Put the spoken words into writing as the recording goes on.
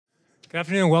Good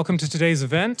afternoon and welcome to today's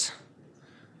event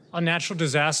on natural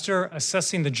disaster,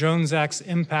 assessing the Jones Act's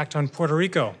impact on Puerto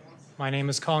Rico. My name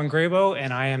is Colin Grabo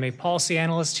and I am a policy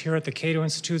analyst here at the Cato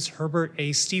Institute's Herbert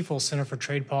A. Stiefel Center for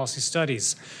Trade Policy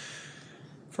Studies.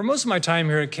 For most of my time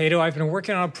here at Cato, I've been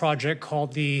working on a project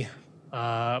called the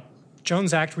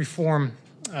Jones Act Reform,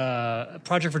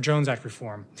 Project for Jones Act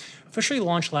Reform. Officially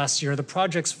launched last year, the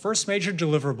project's first major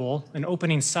deliverable, an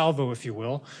opening salvo if you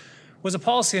will, was a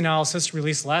policy analysis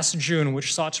released last June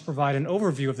which sought to provide an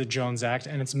overview of the Jones Act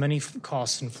and its many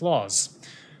costs and flaws.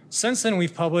 Since then,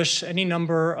 we've published any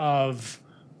number of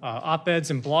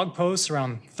op-eds and blog posts,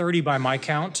 around 30 by my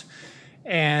count,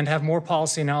 and have more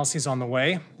policy analyses on the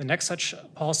way. The next such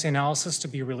policy analysis to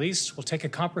be released will take a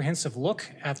comprehensive look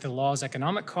at the law's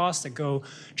economic costs that go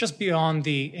just beyond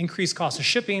the increased cost of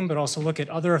shipping, but also look at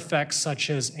other effects such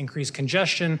as increased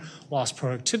congestion, lost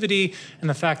productivity, and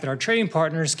the fact that our trading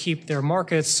partners keep their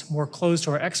markets more closed to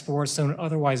our exports than would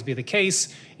otherwise be the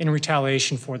case in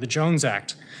retaliation for the Jones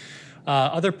Act.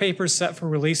 Other papers set for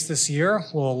release this year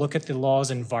will look at the law's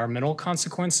environmental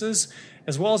consequences,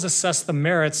 as well as assess the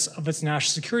merits of its national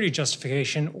security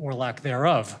justification or lack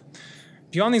thereof.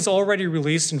 Beyond these already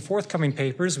released and forthcoming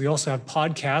papers, we also have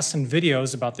podcasts and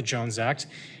videos about the Jones Act,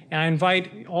 and I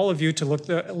invite all of you to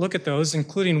look at those,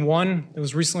 including one that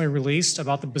was recently released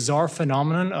about the bizarre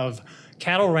phenomenon of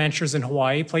cattle ranchers in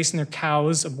Hawaii placing their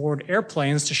cows aboard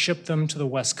airplanes to ship them to the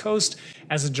West Coast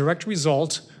as a direct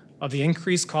result of the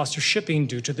increased cost of shipping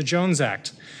due to the Jones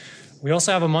Act. We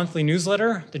also have a monthly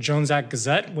newsletter, the Jones Act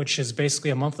Gazette, which is basically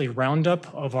a monthly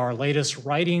roundup of our latest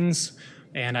writings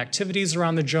and activities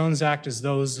around the Jones Act, as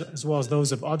well as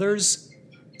those of others.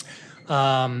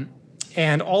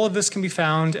 And all of this can be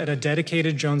found at a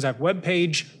dedicated Jones Act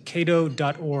webpage,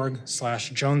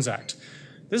 cato.org/Jones Act.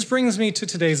 This brings me to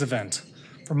today's event.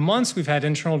 For months, we've had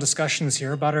internal discussions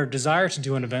here about our desire to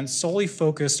do an event solely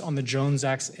focused on the Jones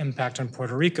Act's impact on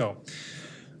Puerto Rico,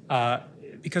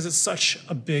 because it's such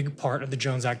a big part of the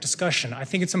Jones Act discussion. I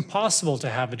think it's impossible to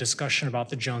have a discussion about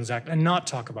the Jones Act and not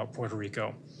talk about Puerto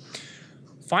Rico.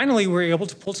 Finally, we were able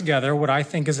to pull together what I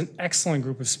think is an excellent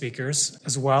group of speakers,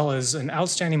 as well as an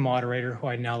outstanding moderator who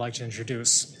I'd now like to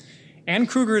introduce. Anne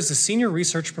Krueger is a senior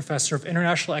research professor of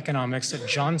international economics at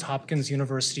Johns Hopkins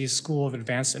University's School of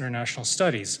Advanced International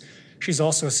Studies. She's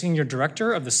also a senior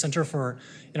director of the Center for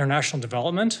International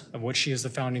Development, of which she is the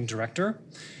founding director,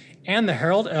 and the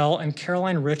Harold L. and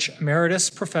Caroline Rich Emeritus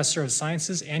Professor of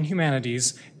Sciences and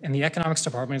Humanities in the Economics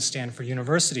Department at Stanford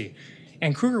University.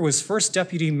 Anne Krueger was first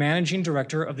deputy managing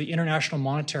director of the International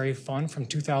Monetary Fund from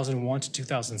 2001 to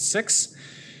 2006.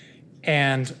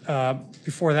 And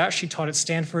before that, she taught at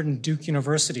Stanford and Duke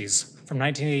Universities. From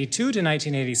 1982 to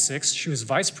 1986, she was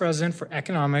vice president for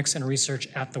economics and research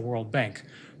at the World Bank.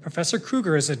 Professor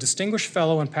Krueger is a distinguished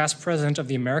fellow and past president of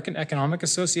the American Economic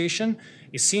Association,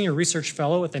 a senior research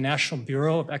fellow at the National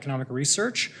Bureau of Economic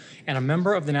Research, and a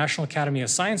member of the National Academy of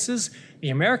Sciences,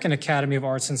 the American Academy of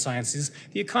Arts and Sciences,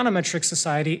 the Econometric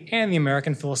Society, and the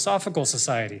American Philosophical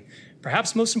Society.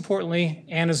 Perhaps most importantly,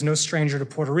 Anne is no stranger to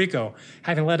Puerto Rico,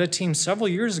 having led a team several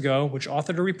years ago which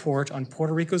authored a report on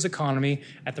Puerto Rico's economy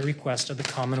at the request of the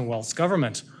Commonwealth's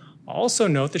government. I'll also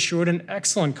note that she wrote an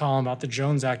excellent column about the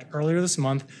Jones Act earlier this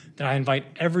month that I invite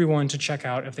everyone to check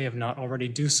out if they have not already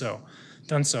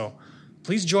done so.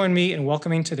 Please join me in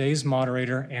welcoming today's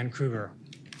moderator, Anne Krueger.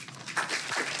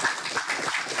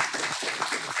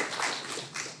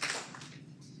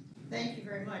 Thank you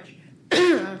very much.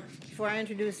 Before I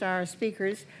introduce our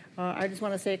speakers, I just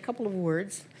want to say a couple of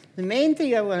words. The main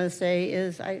thing I want to say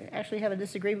is I actually have a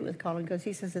disagreement with Colin because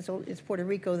he says it's Puerto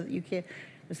Rico that you can't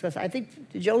discuss. I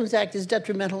think the Jones Act is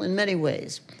detrimental in many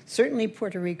ways. Certainly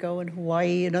Puerto Rico and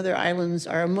Hawaii and other islands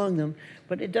are among them,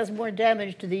 but it does more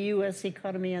damage to the U.S.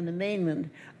 economy on the mainland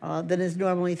than is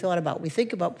normally thought about. We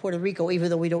think about Puerto Rico, even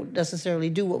though we don't necessarily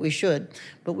do what we should,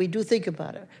 but we do think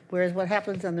about it. Whereas what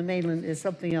happens on the mainland is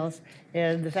something else,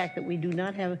 and the fact that we do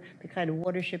not have the kind of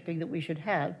water shipping that we should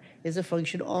have is a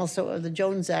function also of the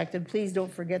Jones Act, and please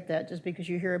don't forget that just because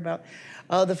you hear about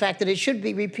the fact that it should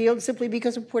be repealed simply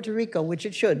because of Puerto Rico, which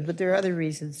it should, but there are other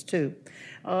reasons too.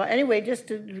 Anyway, just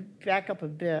to back up a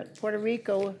bit, Puerto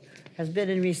Rico has been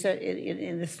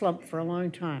in the slump for a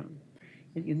long time.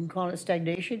 You can call it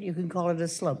stagnation, you can call it a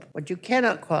slump. What you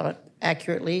cannot call it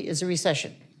accurately is a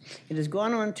recession. It has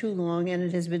gone on too long and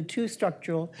it has been too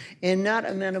structural and not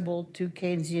amenable to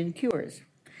Keynesian cures.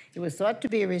 It was thought to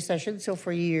be a recession, so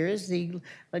for years the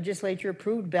legislature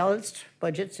approved balanced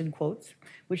budgets, in quotes,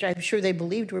 which I'm sure they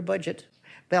believed were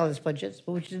balanced budgets,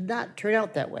 but which did not turn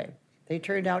out that way. They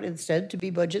turned out instead to be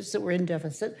budgets that were in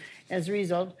deficit, as a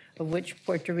result of which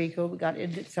Puerto Rico got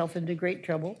itself into great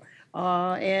trouble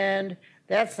And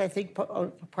that's, I think,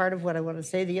 part of what I want to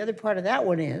say. The other part of that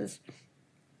one is,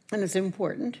 and it's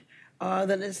important,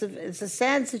 that it's a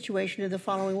sad situation in the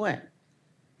following way.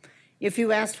 If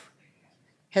you asked,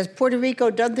 has Puerto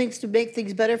Rico done things to make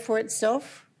things better for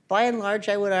itself? By and large,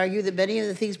 I would argue that many of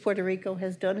the things Puerto Rico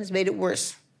has done has made it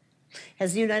worse.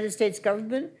 Has the United States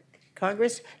government,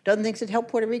 Congress, done things that help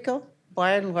Puerto Rico?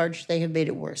 By and large, they have made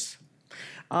it worse.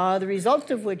 The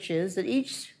result of which is that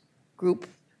each group,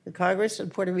 the Congress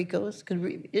and Puerto Rico,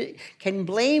 can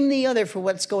blame the other for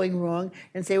what's going wrong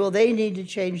and say, well, they need to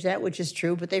change that, which is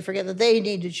true, but they forget that they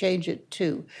need to change it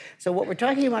too. So what we're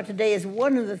talking about today is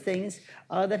one of the things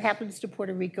that happens to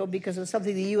Puerto Rico because of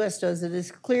something the U.S. does that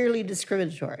is clearly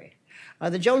discriminatory.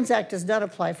 The Jones Act does not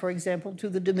apply, for example, to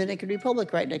the Dominican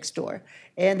Republic right next door,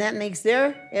 and that makes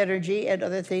their energy and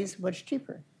other things much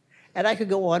cheaper. And I could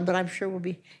go on, but I'm sure we'll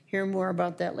be hearing more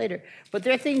about that later. But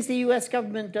there are things the U.S.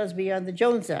 government does beyond the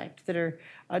Jones Act that are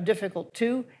difficult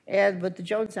too, but the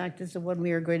Jones Act is the one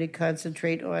we are going to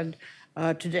concentrate on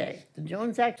today. The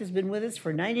Jones Act has been with us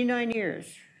for 99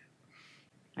 years.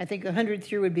 I think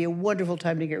 100th year would be a wonderful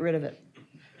time to get rid of it.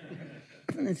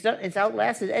 It's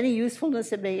outlasted any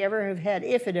usefulness it may ever have had,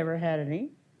 if it ever had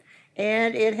any.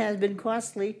 And it has been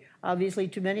costly, obviously,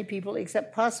 to many people,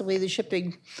 except possibly the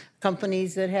shipping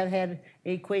companies that have had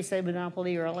a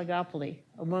quasi-monopoly or oligopoly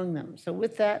among them. So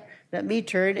with that, let me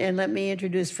turn and let me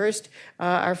introduce first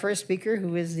our first speaker,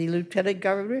 who is the Lieutenant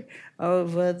Governor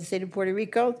of the state of Puerto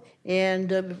Rico.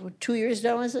 And 2 years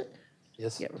now, is it?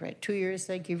 Yes. Yeah, right, 2 years.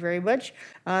 Thank you very much.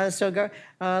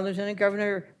 Lieutenant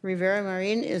Governor Rivera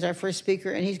Marin is our first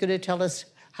speaker, and he's going to tell us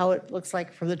how it looks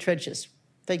like from the trenches.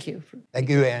 Thank you. Thank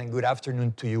you, and good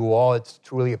afternoon to you all. It's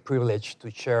truly a privilege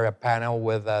to share a panel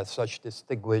with such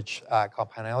distinguished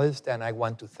co-panelists, and I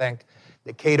want to thank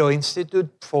the Cato Institute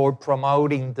for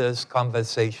promoting this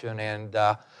conversation and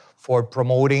for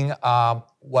promoting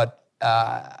what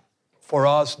for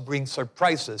us brings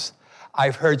surprises.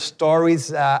 I've heard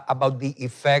stories about the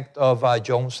effect of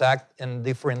Jones Act in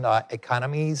different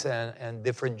economies and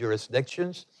different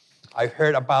jurisdictions. I've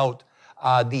heard about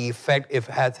the effect it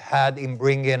has had in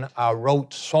bringing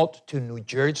road salt to New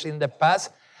Jersey in the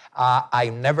past.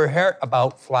 I never heard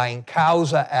about flying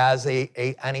cows as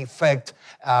an effect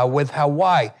with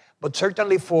Hawaii, but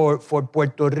certainly for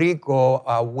Puerto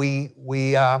Rico,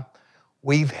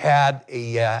 we've had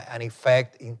an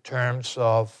effect in terms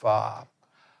of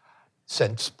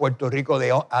since Puerto Rico,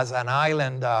 as an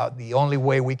island, the only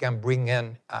way we can bring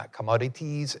in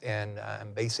commodities and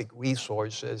basic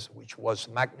resources, which was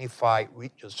magnified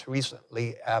just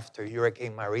recently after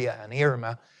Hurricane Maria and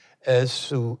Irma, is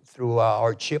through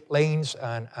our ship lanes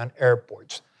and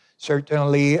airports.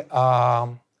 Certainly,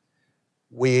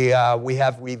 we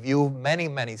have reviewed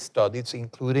many studies,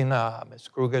 including Ms.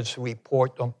 Kruger's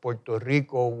report on Puerto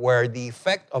Rico, where the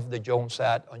effect of the Jones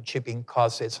Act on shipping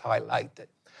costs is highlighted.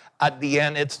 At the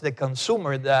end, it's the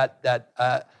consumer that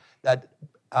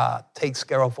takes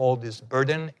care of all this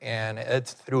burden, and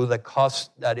it's through the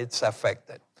cost that it's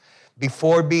affected.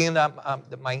 Before being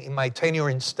in my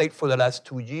tenure in state for the last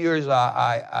 2 years,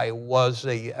 I was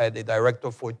the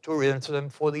director for tourism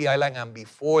for the island, and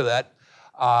before that,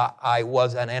 I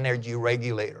was an energy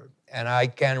regulator. And I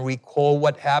can recall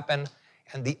what happened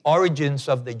and the origins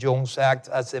of the Jones Act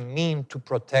as a mean to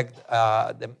protect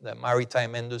the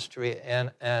maritime industry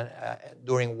and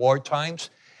during war times.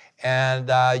 And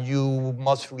you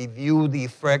must review the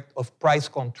effect of price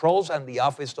controls and the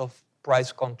Office of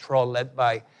Price Control led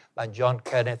by John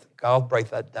Kenneth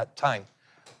Galbraith at that time.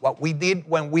 What we did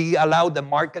when we allowed the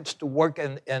markets to work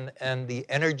in the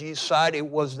energy side, it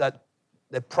was that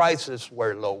the prices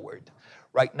were lowered.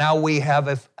 Right now, we have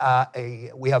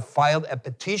filed a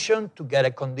petition to get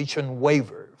a condition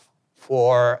waiver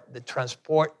for the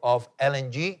transport of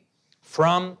LNG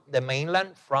from the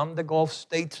mainland, from the Gulf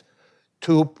states,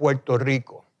 to Puerto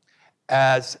Rico.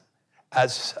 As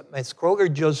Ms. Kruger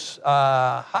just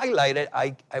highlighted,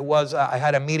 I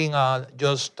had a meeting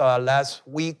just last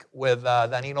week with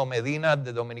Danilo Medina,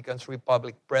 the Dominican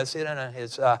Republic president, and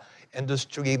his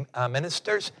industry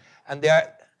ministers, and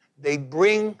they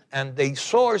bring and they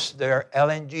source their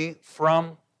LNG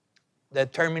from the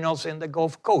terminals in the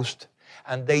Gulf Coast.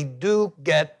 And they do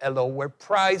get a lower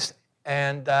price,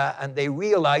 and they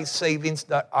realize savings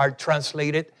that are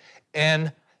translated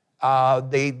in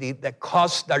the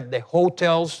costs that the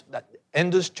hotels, that the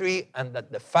industry, and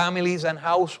that the families and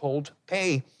households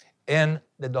pay in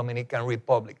the Dominican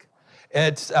Republic.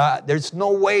 There's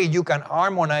no way you can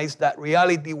harmonize that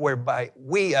reality whereby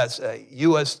we as a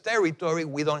U.S. territory,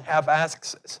 we don't have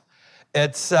access.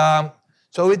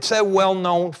 So it's a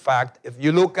well-known fact. If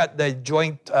you look at the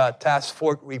Joint Task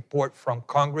Force report from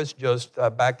Congress just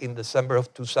back in December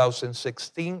of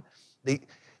 2016, the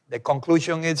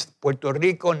conclusion is Puerto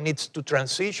Rico needs to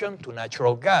transition to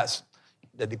natural gas.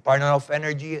 The Department of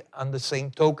Energy, on the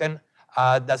same token,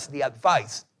 that's the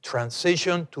advice,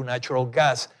 transition to natural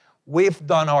gas. We've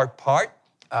done our part.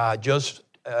 Just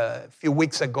a few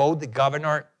weeks ago, the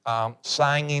governor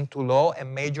signed into law a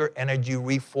major energy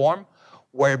reform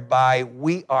whereby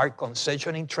we are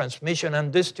concessioning transmission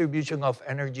and distribution of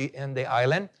energy in the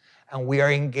island, and we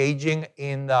are engaging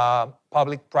in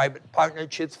public-private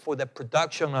partnerships for the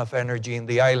production of energy in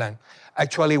the island.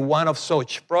 Actually, one of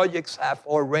such projects have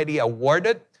already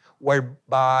awarded,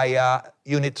 whereby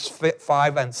units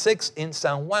 5 and 6 in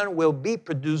San Juan will be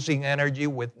producing energy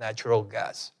with natural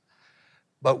gas.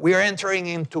 But we are entering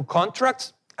into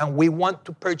contracts, and we want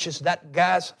to purchase that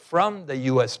gas from the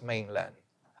U.S. mainland.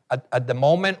 At the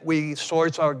moment, we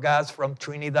source our gas from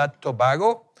Trinidad,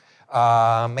 Tobago.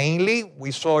 Mainly,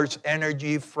 we source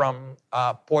energy from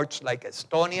ports like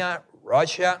Estonia,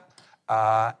 Russia,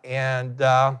 and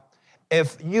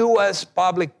if U.S.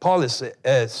 public policy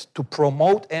is to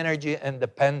promote energy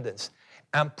independence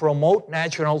and promote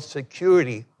national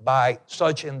security by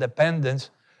such independence,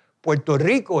 Puerto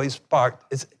Rico is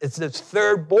it's the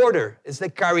third border, it's the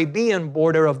Caribbean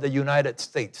border of the United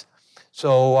States.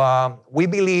 So we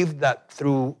believe that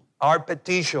through our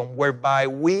petition, whereby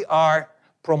we are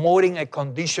promoting a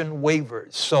condition waiver,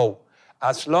 so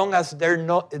as long as there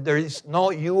is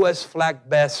no U.S. flag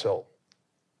vessel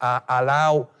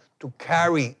allowed to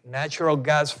carry natural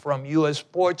gas from U.S.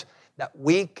 ports, that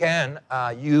we can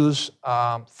use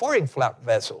foreign flag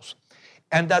vessels.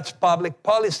 And that's public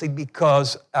policy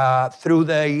because through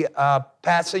the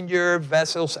Passenger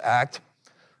Vessels Act,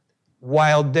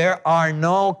 while there are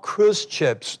no cruise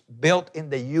ships built in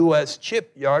the U.S.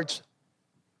 shipyards,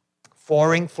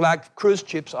 foreign flag cruise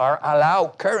ships are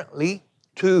allowed currently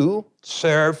to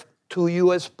serve 2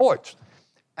 U.S. ports.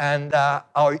 And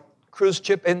our cruise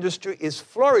ship industry is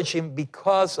flourishing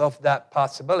because of that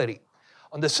possibility.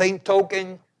 On the same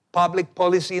token, public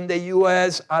policy in the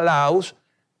U.S. allows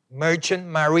merchant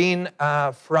marine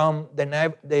from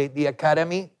the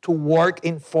academy to work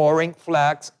in foreign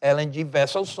flags LNG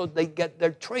vessels so they get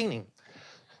their training.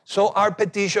 So our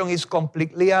petition is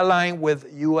completely aligned with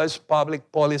U.S. public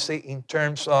policy in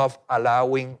terms of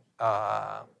allowing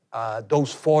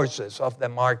those forces of the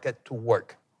market to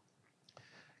work.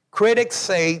 Critics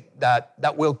say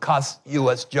that will cost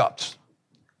U.S. jobs.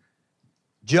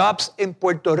 Jobs in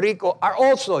Puerto Rico are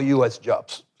also U.S.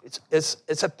 jobs.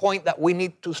 It's a point that we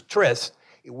need to stress.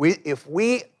 If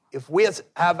we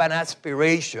have an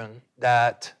aspiration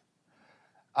that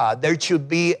there should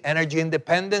be energy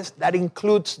independence, that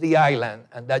includes the island,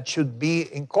 and that should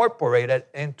be incorporated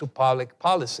into public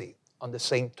policy. On the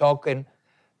same token,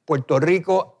 Puerto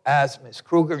Rico, as Ms.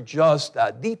 Kruger just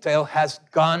detailed, has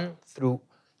gone through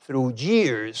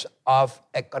years of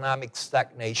economic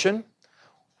stagnation.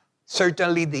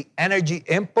 Certainly, the energy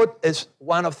input is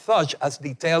one of such, as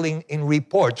detailed in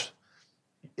reports.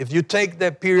 If you take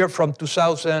the period from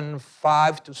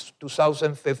 2005 to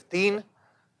 2015,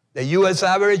 the U.S.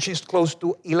 average is close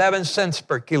to 11 cents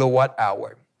per kilowatt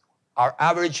hour. Our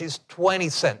average is 20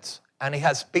 cents, and it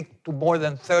has peaked to more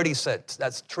than 30 cents.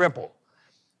 That's triple.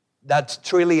 That's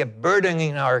truly a burden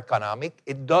in our economy.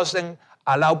 It doesn't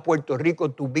allow Puerto Rico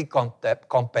to be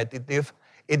competitive.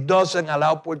 It doesn't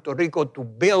allow Puerto Rico to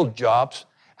build jobs,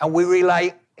 and we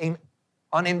rely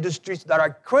on industries that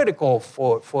are critical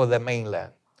for the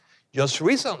mainland. Just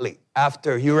recently,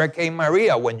 after Hurricane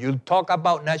Maria, when you talk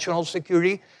about national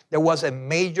security, there was a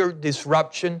major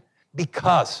disruption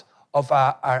because of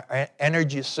our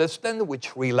energy system,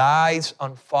 which relies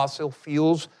on fossil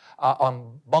fuels,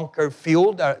 on bunker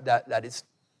fuel that is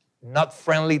not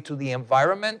friendly to the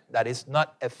environment, that is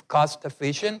not cost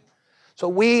efficient. So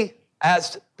we,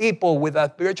 as people with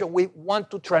aspiration, we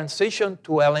want to transition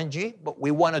to LNG, but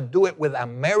we want to do it with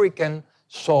American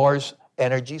source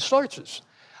energy sources.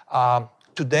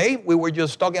 Today, we were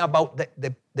just talking about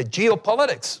the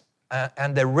geopolitics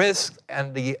and the risks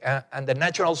and the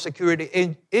national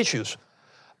security issues.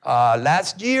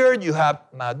 Last year, you have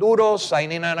Maduro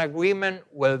signing an agreement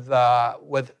with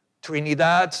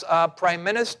Trinidad's prime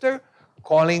minister,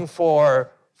 calling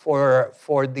for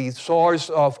the source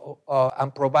of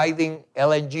and providing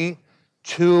LNG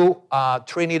to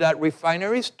Trinidad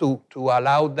refineries to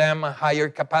allow them a higher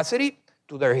capacity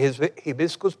to their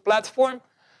Hibiscus platform.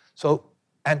 So,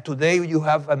 and today you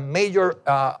have a major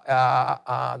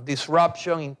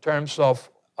disruption in terms of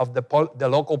the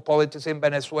local politics in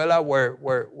Venezuela,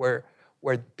 where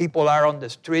where people are on the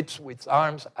streets with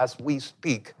arms as we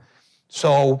speak.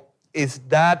 So is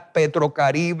that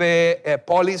Petrocaribe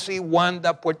policy one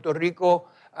that Puerto Rico,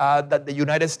 that the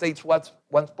United States wants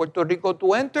Puerto Rico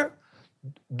to enter?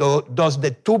 Does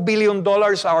the $2 billion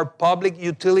our public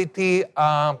utility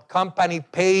company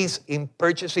pays in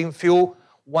purchasing fuel,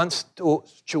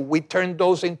 should we turn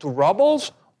those into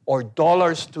rubles or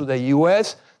dollars to the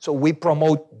U.S.? So we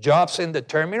promote jobs in the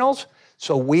terminals.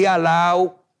 So we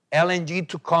allow LNG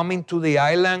to come into the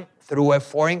island through a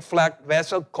foreign flag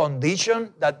vessel,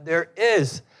 condition that there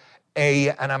is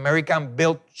an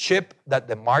American-built ship that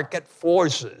the market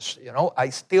forces. You know, I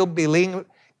still believe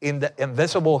in the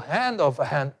invisible hand of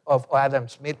Adam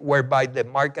Smith, whereby the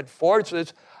market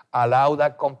forces allow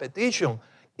that competition.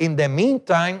 In the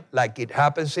meantime, like it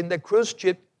happens in the cruise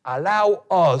ship, allow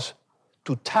us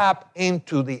to tap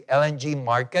into the LNG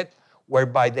market,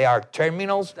 whereby there are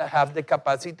terminals that have the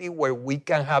capacity where we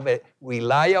can have a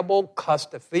reliable,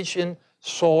 cost-efficient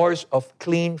source of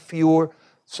clean fuel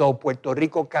so Puerto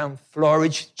Rico can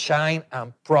flourish, shine,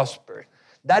 and prosper.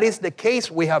 That is the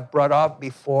case we have brought up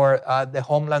before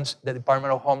the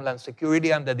Department of Homeland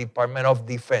Security and the Department of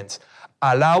Defense.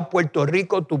 Allow Puerto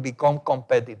Rico to become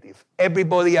competitive.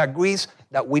 Everybody agrees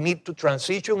that we need to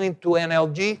transition into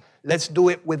NLG. Let's do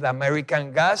it with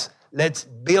American gas. Let's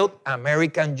build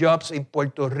American jobs in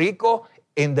Puerto Rico,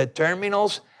 in the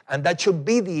terminals, and that should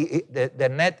be the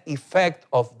net effect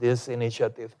of this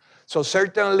initiative. So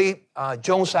certainly,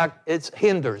 Jones Act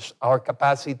hinders our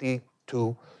capacity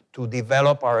to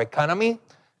develop our economy,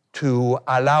 to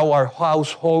allow our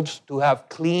households to have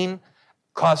clean,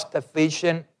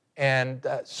 cost-efficient, and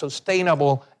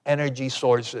sustainable energy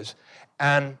sources.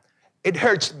 And it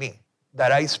hurts me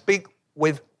that I speak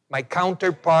with my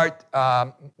counterpart,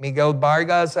 Miguel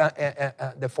Vargas,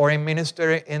 the foreign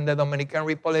minister in the Dominican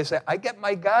Republic, said, I get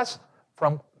my gas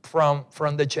from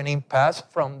the Jenin Pass,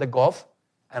 from the Gulf,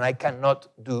 and I cannot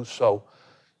do so.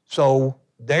 So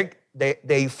the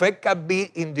effect can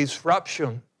be in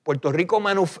disruption. Puerto Rico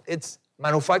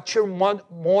manufactures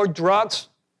more drugs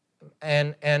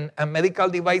and medical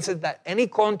devices than any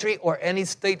country or any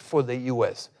state for the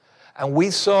U.S. And we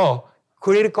saw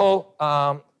critical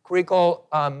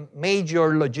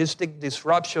major logistic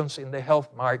disruptions in the health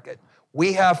market.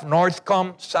 We have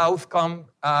Northcom, Southcom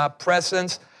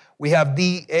presence. We have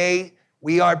DEA.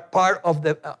 We are part of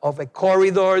a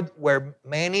corridor where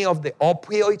many of the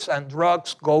opioids and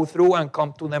drugs go through and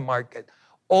come to the market.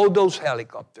 All those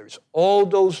helicopters, all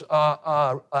those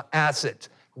assets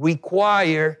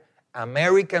require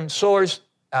American source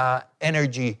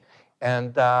energy.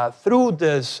 And through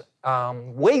this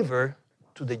waiver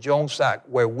to the Jones Act,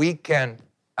 where we can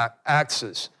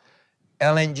access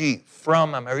LNG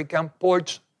from American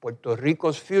ports, Puerto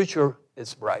Rico's future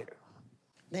is brighter.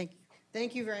 Thank you.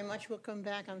 Thank you very much. We'll come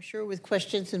back, I'm sure, with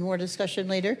questions and more discussion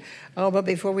later. But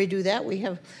before we do that, we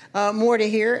have more to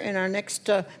hear. And our next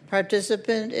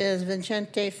participant is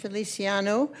Vicente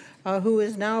Feliciano, who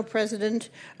is now president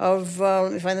of,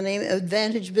 let me find the name,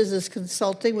 Advantage Business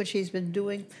Consulting, which he's been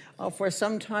doing for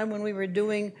some time. When we were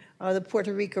doing the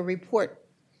Puerto Rico report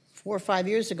 4 or 5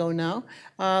 years ago now,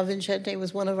 Vicente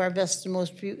was one of our best and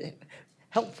most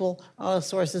helpful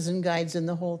sources and guides in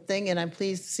the whole thing, and I'm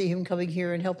pleased to see him coming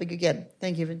here and helping again.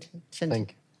 Thank you, Vicente.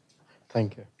 Thank you.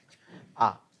 Thank you.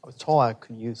 I was told I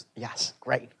could use, yes,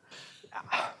 great.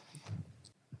 I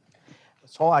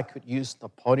was told I could use the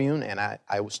podium, and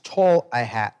I was told I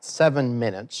had 7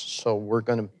 minutes, so we're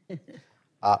going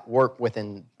to work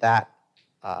within that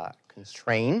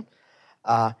constraint.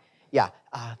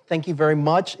 Thank you very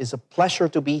much. It's a pleasure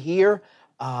to be here.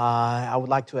 I would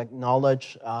like to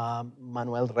acknowledge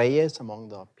Manuel Reyes among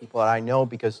the people that I know,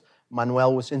 because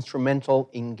Manuel was instrumental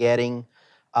in getting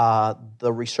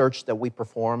the research that we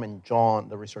perform and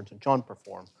the research that John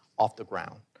performed off the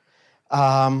ground.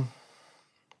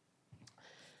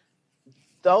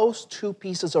 Those 2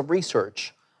 pieces of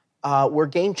research were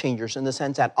game changers in the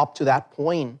sense that up to that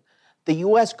point, the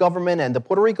U.S. government and the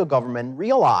Puerto Rico government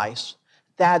realized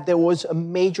that there was a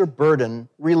major burden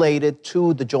related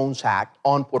to the Jones Act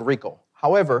on Puerto Rico.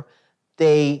 However,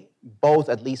 they both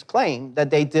at least claimed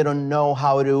that they didn't know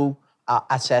how to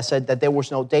assess it, that there was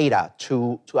no data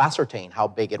to ascertain how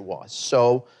big it was.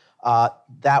 So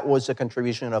that was a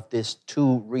contribution of these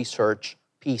 2 research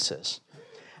pieces.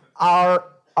 Our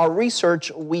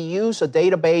research, we use a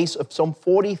database of some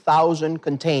 40,000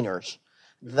 containers.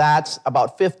 That's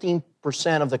about 15%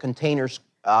 of the containers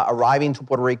arriving to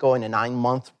Puerto Rico in a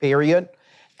 9-month period.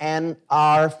 And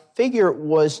our figure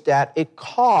was that it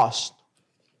cost,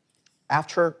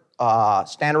 after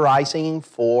standardizing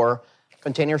for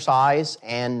container size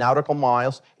and nautical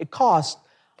miles, it cost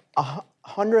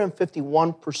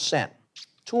 151%,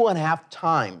 2.5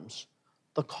 times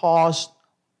the cost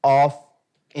of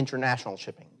international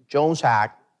shipping. Jones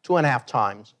Act, 2.5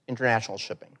 times international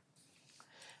shipping.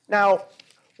 Now,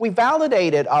 we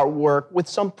validated our work with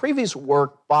some previous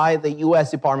work by the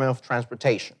US Department of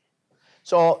Transportation.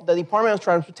 So the Department of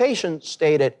Transportation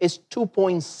stated it's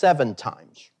 2.7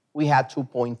 times. We had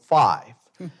 2.5.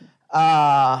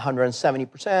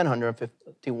 170%,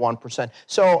 151%.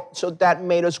 So that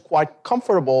made us quite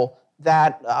comfortable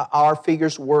that our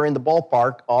figures were in the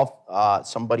ballpark of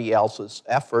somebody else's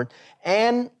effort.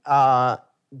 And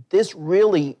this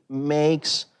really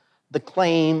makes the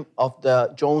claim of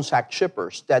the Jones Act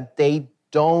shippers that they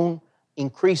don't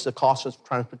increase the cost of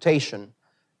transportation,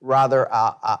 rather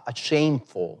a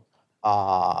shameful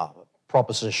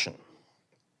proposition.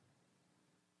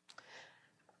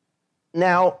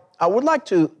 Now, I would like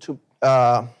to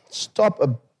stop a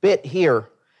bit here,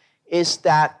 is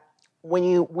that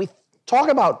when we talk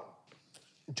about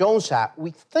Jones Act,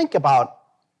 we think about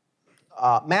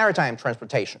maritime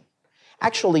transportation.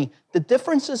 Actually, the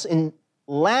differences in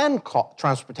land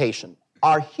transportation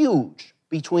are huge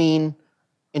between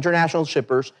international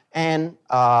shippers and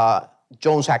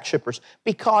Jones Act shippers,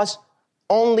 because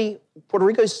Puerto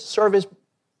Rico is serviced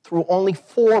through only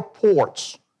 4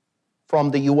 ports from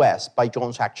the US by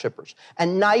Jones Act shippers.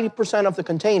 And 90% of the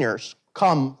containers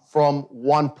come from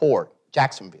 1 port,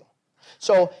 Jacksonville.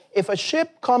 So if a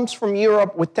ship comes from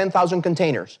Europe with 10,000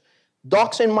 containers,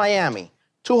 docks in Miami,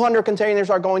 200 containers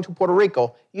are going to Puerto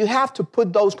Rico, you have to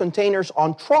put those containers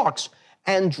on trucks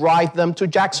and drive them to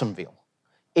Jacksonville.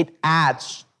 It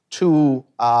adds to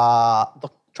the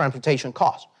transportation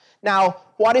cost. Now,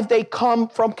 what if they come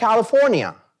from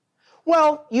California?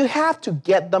 Well, you have to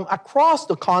get them across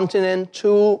the continent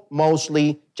to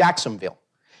mostly Jacksonville.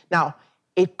 Now,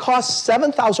 it costs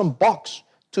 $7,000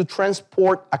 to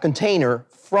transport a container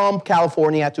from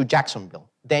California to Jacksonville.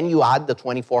 Then you add the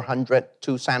 $2,400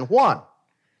 to San Juan.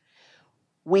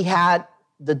 We had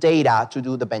the data to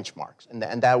do the benchmarks, and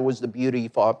that was the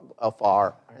beauty of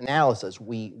our analysis.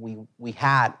 We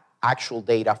had actual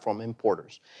data from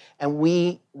importers. And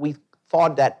we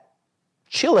thought that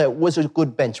Chile was a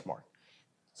good benchmark.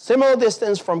 Similar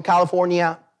distance from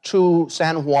California to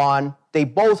San Juan, they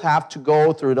both have to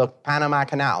go through the Panama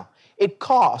Canal. It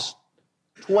costs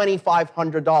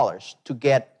 $2,500 to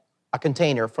get a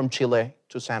container from Chile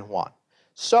to San Juan.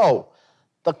 So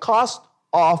the cost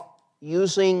of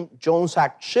using Jones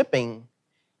Act shipping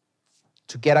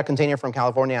to get a container from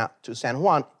California to San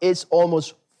Juan is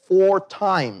almost 4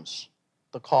 times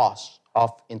the cost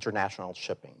of international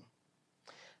shipping.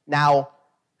 Now,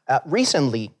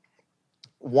 recently,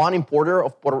 one importer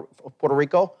of Puerto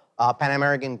Rico, Pan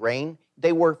American Grain,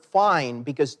 they were fined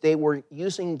because they were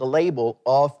using the label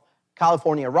of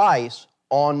California rice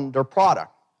on their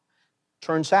product.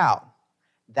 Turns out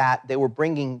that they were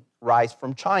bringing rice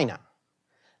from China.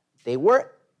 They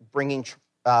were bringing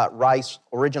rice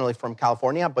originally from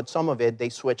California, but some of it they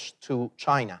switched to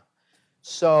China.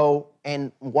 So,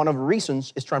 and one of the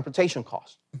reasons is transportation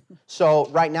costs. So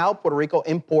right now, Puerto Rico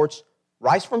imports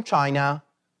rice from China,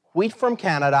 wheat from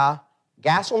Canada,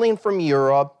 gasoline from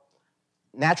Europe,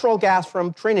 natural gas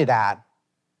from Trinidad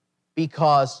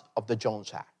because of the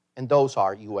Jones Act. And those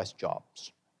are US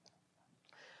jobs.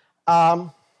 By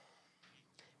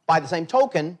the same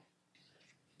token,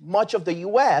 much of the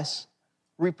US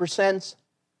represents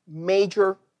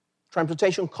major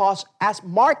transportation costs as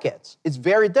markets. It's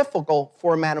very difficult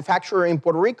for a manufacturer in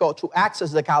Puerto Rico to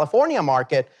access the California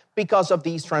market because of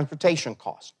these transportation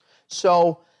costs.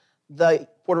 So the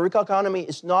Puerto Rico economy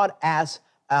is not as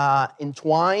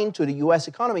entwined to the US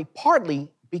economy, partly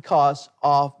because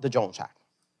of the Jones Act.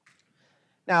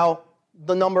 Now,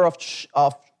 the number of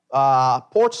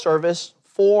port service,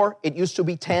 4, it used to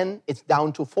be 10, it's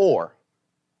down to 4.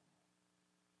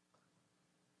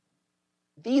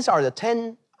 These are the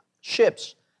 10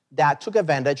 ships that took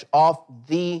advantage of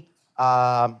the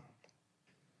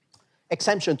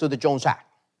exemption to the Jones Act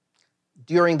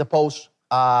during the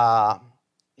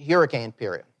post-hurricane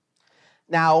period.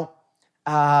 Now,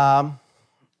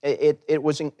 it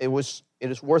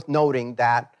is worth noting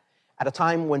that at a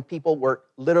time when people were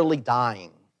literally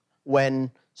dying,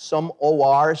 when some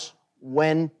ORs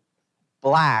went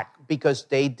black because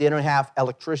they didn't have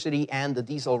electricity and the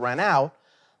diesel ran out,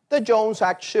 the Jones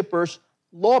Act shippers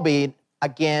lobbied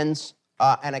against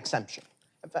an exemption.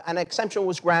 An exemption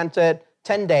was granted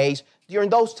 10 days. During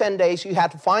those 10 days, you had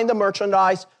to find the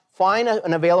merchandise, find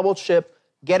an available ship,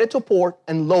 get it to port,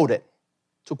 and load it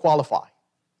to qualify.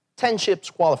 10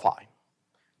 ships qualified.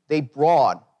 They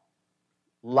brought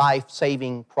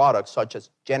life-saving products such as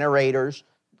generators,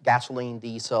 gasoline,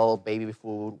 diesel, baby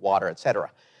food, water,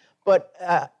 etc.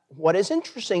 But what is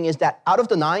interesting is that out of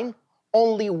the 9,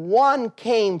 only 1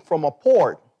 came from a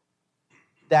port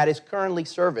that is currently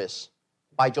serviced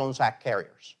by Jones Act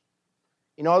carriers.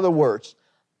 In other words,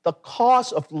 the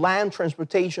cost of land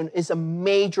transportation is a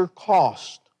major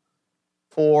cost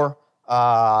for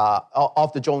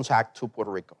of the Jones Act to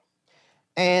Puerto Rico.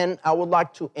 And I would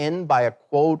like to end by a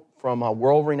quote from a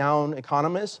world-renowned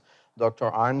economist, Dr.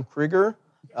 Arne Krieger.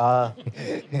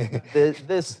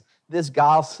 This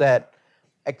gal said,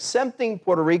 exempting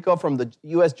Puerto Rico from the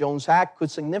U.S. Jones Act could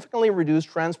significantly reduce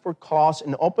transport costs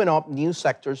and open up new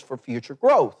sectors for future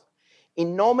growth.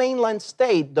 In no mainland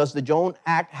state does the Jones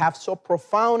Act have so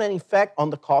profound an effect on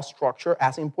the cost structure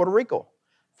as in Puerto Rico.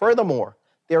 Furthermore,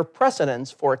 there are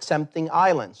precedents for exempting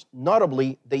islands,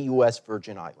 notably the U.S.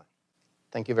 Virgin Islands.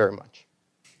 Thank you very much.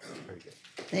 Very good.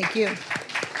 Thank you.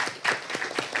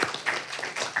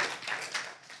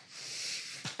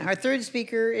 Our third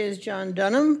speaker is John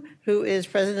Dunham, who is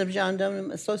president of John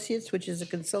Dunham Associates, which is a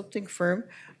consulting firm.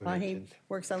 He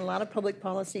works on a lot of public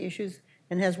policy issues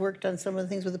and has worked on some of the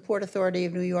things with the Port Authority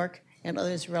of New York and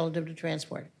others relative to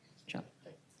transport. John.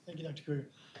 Thank you, Dr. Krieger.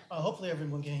 Hopefully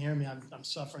everyone can hear me. I'm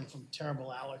suffering from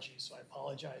terrible allergies, so I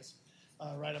apologize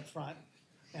right up front.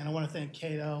 And I want to thank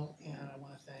Cato, and I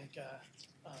want to thank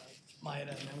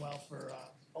Maida and Manuel for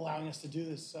allowing us to do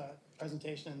this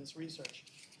presentation and this research.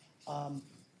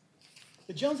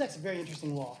 The Jones Act is a very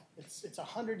interesting law. It's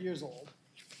 100 years old.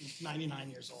 It's 99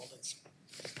 years old. It's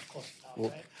close to top,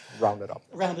 right? Round it up.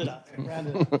 Round it up. Round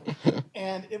it up.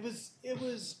 And it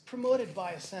was promoted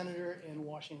by a senator in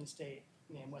Washington State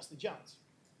named Wesley Jones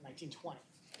in 1920.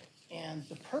 And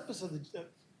the purpose of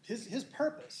his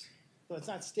purpose, though it's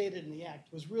not stated in the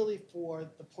act, was really for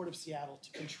the Port of Seattle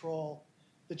to control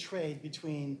the trade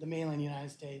between the mainland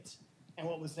United States and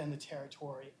what was then the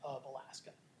territory of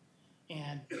Alaska.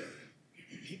 And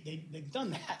they've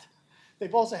done that.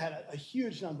 They've also had a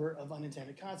huge number of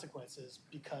unintended consequences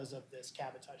because of this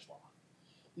cabotage law.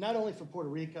 Not only for Puerto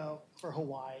Rico, for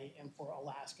Hawaii, and for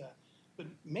Alaska, but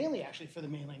mainly actually for the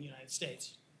mainland United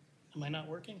States. Am I not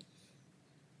working?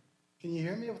 Can you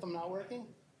hear me if I'm not working?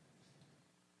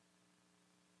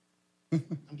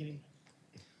 I'm getting...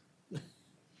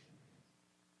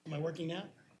 Am I working now?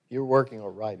 You're working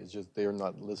all right. It's just they're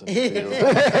not listening to you.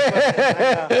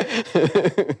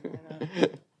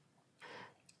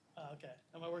 Okay.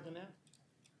 Am I working now?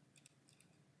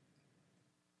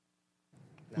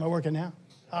 Am I working now?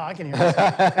 Oh, I can hear you.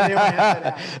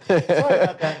 Sorry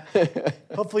about that.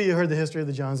 Hopefully you heard the history of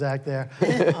the Jones Act there.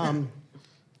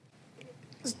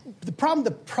 The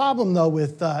problem though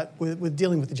with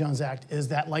dealing with the Jones Act is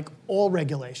that, like all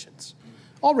regulations,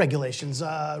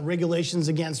 regulations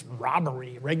against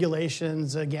robbery,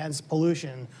 regulations against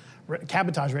pollution,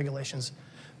 cabotage regulations,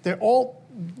 they're all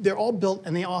built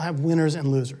and they all have winners and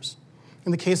losers.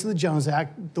 In the case of the Jones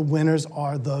Act, the winners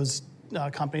are those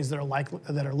companies that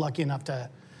are lucky enough to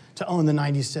own the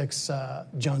 96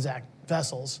 Jones Act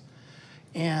vessels,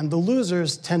 and the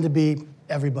losers tend to be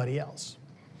everybody else.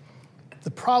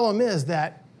 The problem is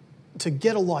that to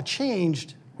get a law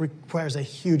changed requires a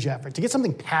huge effort. To get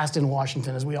something passed in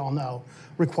Washington, as we all know,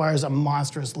 requires a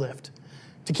monstrous lift.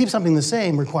 To keep something the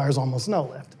same requires almost no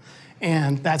lift.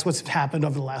 And that's what's happened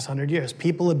over the last 100 years.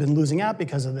 People have been losing out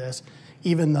because of this,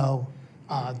 even though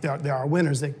there are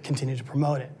winners that continue to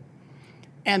promote it.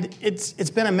 And it's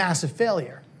been a massive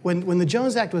failure. When the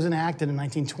Jones Act was enacted in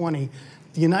 1920,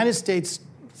 the United States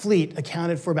fleet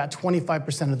accounted for about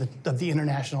 25% of the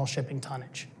international shipping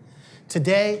tonnage.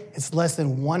 Today, it's less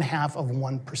than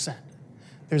 1/2%.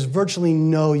 There's virtually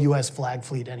no US flag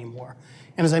fleet anymore.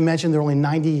 And as I mentioned, there are only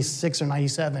 96 or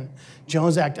 97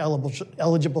 Jones Act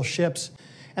eligible ships,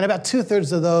 and about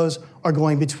 2/3 of those are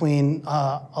going between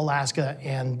Alaska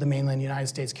and the mainland United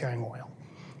States carrying oil.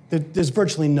 There's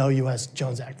virtually no US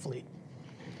Jones Act fleet.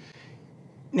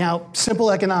 Now,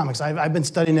 simple economics. I've been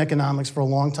studying economics for a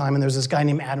long time, and there's this guy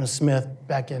named Adam Smith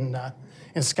back in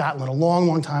Scotland a long,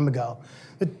 long time ago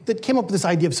that came up with this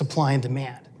idea of supply and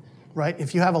demand, right?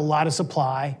 If you have a lot of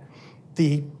supply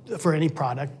for any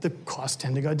product, the costs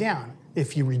tend to go down.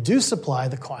 If you reduce supply,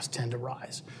 the costs tend to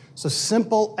rise. So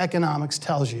simple economics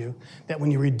tells you that when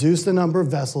you reduce the number of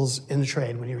vessels in the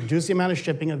trade, when you reduce the amount of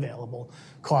shipping available,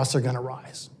 costs are going to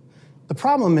rise. The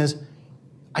problem is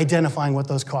identifying what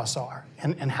those costs are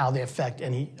and how they affect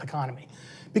any economy.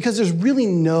 Because there's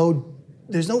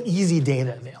no easy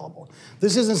data available.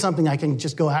 This isn't something I can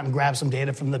just go out and grab some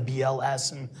data from the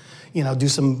BLS and do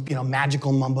some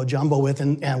magical mumbo jumbo with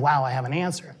and wow, I have an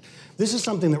answer. This is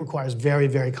something that requires very,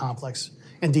 very complex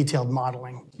and detailed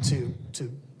modeling to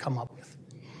come up with.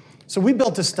 So we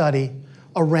built a study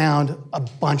around a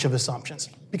bunch of assumptions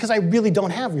because I really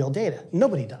don't have real data.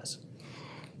 Nobody does.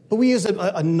 But we used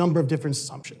a number of different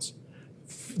assumptions.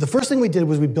 The first thing we did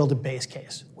was we built a base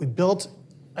case. We built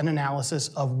an analysis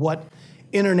of what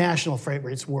international freight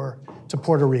rates were to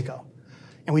Puerto Rico.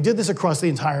 And we did this across the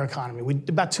entire economy. We did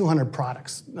about 200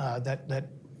 products that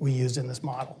we used in this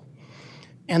model.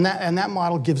 And that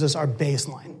model gives us our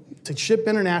baseline. To ship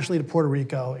internationally to Puerto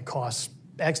Rico, it costs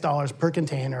X dollars per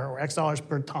container or X dollars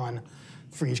per ton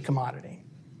for each commodity.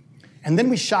 And then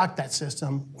we shocked that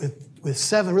system with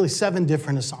seven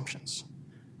different assumptions.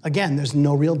 Again, there's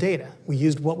no real data. We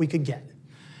used what we could get.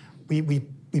 We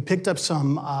picked up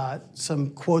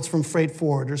some quotes from freight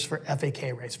forwarders for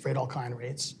FAK rates, freight all kind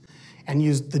rates, and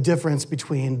used the difference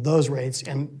between those rates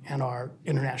and our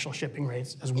international shipping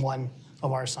rates as one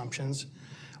of our assumptions.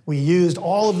 We used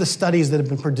all of the studies that have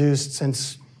been produced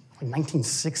since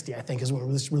 1960, I think, is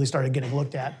when this really started getting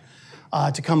looked at,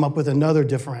 to come up with another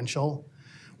differential.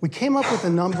 We came up with a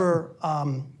number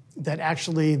that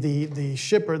actually the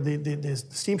shipper, the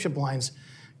steamship lines,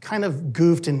 kind of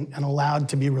goofed and allowed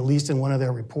to be released in one of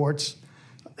their reports.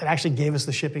 That actually gave us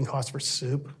the shipping cost for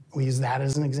soup. We used that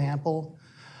as an example.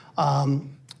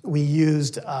 We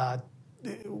used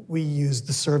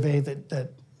the survey that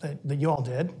you all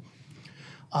did.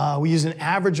 We used an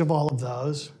average of all of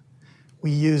those. We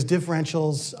used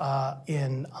differentials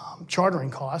in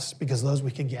chartering costs because those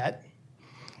we could get.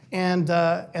 And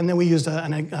then we used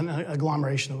an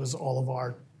agglomeration that was all of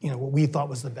our, what we thought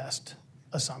was the best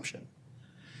assumption.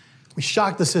 We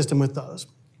shocked the system with those,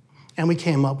 and we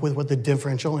came up with what the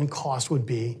differential in cost would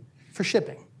be for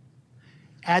shipping.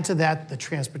 Add to that the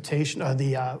transportation,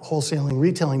 the wholesaling,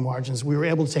 retailing margins. We were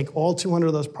able to take all 200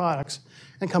 of those products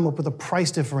and come up with a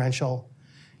price differential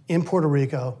in Puerto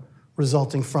Rico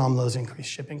resulting from those increased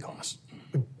shipping costs.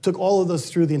 We took all of those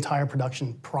through the entire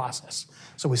production process.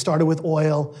 So we started with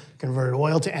oil, converted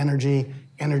oil to energy,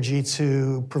 energy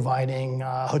to providing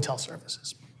hotel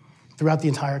services throughout the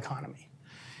entire economy.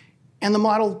 And the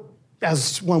model,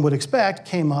 as one would expect,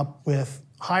 came up with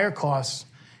higher costs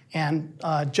and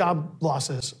job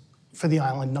losses for the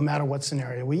island, no matter what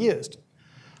scenario we used.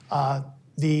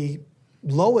 The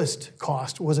lowest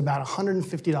cost was about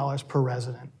 $150 per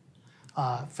resident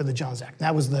for the Jones Act.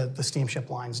 That was the steamship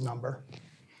line's number.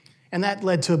 And that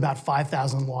led to about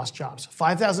 5,000 lost jobs.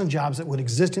 5,000 jobs that would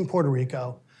exist in Puerto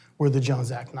Rico were the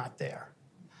Jones Act not there.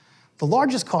 The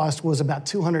largest cost was about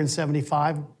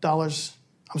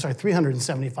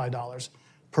 $375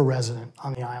 per resident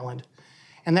on the island.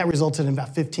 And that resulted in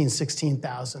about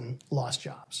 16,000 lost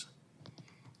jobs.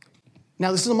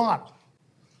 Now, this is a model.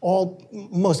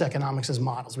 Most economics is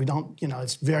models. We don't,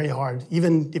 it's very hard.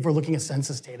 Even if we're looking at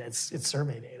census data, it's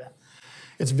survey data.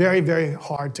 It's very, very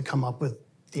hard to come up with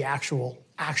the actual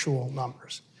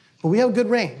numbers. But we have a good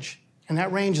range, and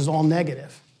that range is all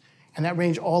negative. And that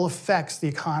range all affects the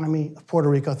economy of Puerto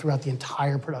Rico throughout the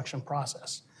entire production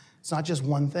process. It's not just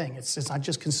one thing. It's not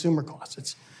just consumer costs.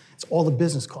 It's all the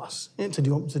business costs to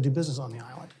do business on the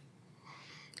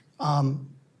island.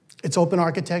 It's open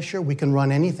architecture. We can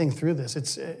run anything through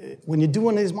this. When you do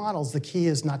one of these models, the key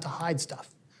is not to hide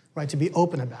stuff, right? To be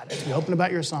open about it, to be open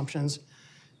about your assumptions.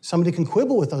 Somebody can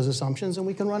quibble with those assumptions, and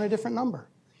we can run a different number.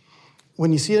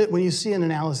 When you see an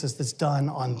analysis that's done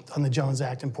on the Jones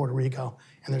Act in Puerto Rico,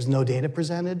 and there's no data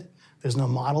presented, there's no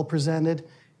model presented,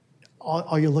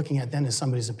 all you're looking at then is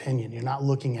somebody's opinion. You're not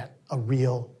looking at a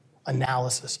real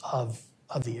analysis of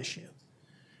the issue.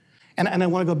 And I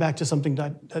want to go back to something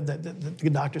that the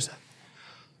doctor said.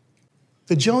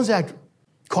 The Jones Act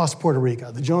costs Puerto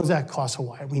Rico. The Jones Act costs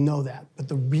Hawaii. We know that. But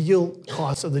the real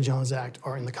costs of the Jones Act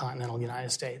are in the continental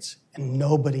United States, and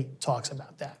nobody talks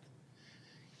about that.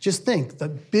 Just think, the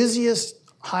busiest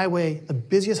highway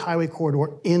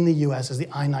corridor in the U.S. is the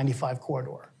I-95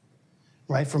 corridor,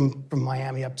 right, from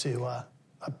Miami up to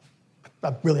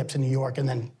really up to New York and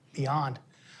then beyond.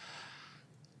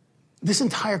 This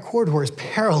entire corridor is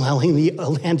paralleling the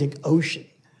Atlantic Ocean,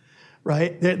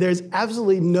 right? There's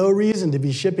absolutely no reason to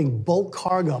be shipping bulk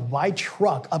cargo by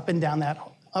truck up and down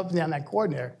that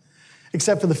corridor,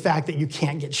 except for the fact that you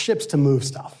can't get ships to move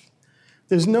stuff.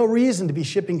 There's no reason to be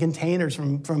shipping containers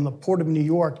from the Port of New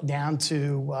York down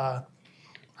to,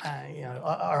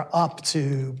 or up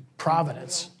to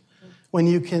Providence, when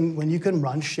you can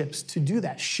run ships to do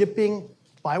that. Shipping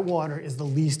by water is the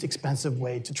least expensive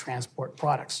way to transport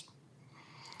products.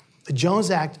 The Jones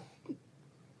Act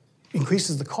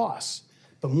increases the costs,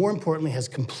 but more importantly has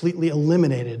completely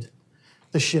eliminated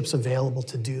the ships available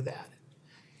to do that.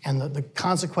 And the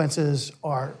consequences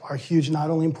are huge,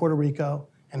 not only in Puerto Rico,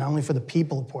 and not only for the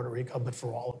people of Puerto Rico, but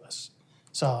for all of us.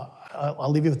 So I'll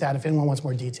leave you with that. If anyone wants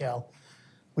more detail,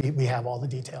 we have all the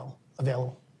detail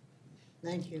available.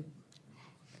 Thank you.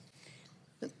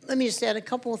 Let me just add a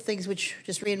couple of things which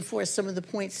just reinforce some of the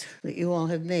points that you all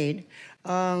have made.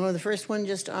 The first one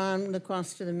just on the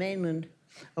cost to the mainland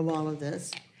of all of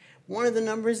this. One of the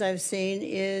numbers I've seen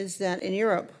is that in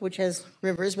Europe, which has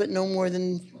rivers but no more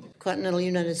than continental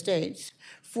United States,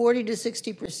 40 to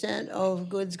 60% of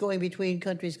goods going between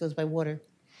countries goes by water.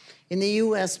 In the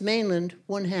U.S. mainland,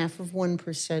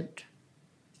 0.5%.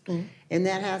 And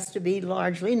that has to be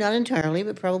largely, not entirely,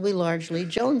 but probably largely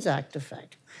Jones Act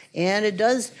effect. And it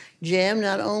does jam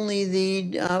not only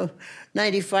the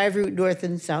 95 route north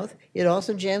and south, it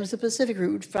also jams the Pacific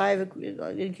Route 5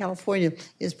 in California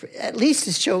is at least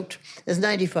as choked as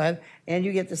 95, and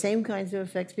you get the same kinds of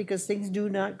effects because things do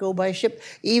not go by ship,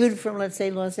 even from, let's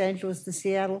say, Los Angeles to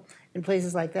Seattle and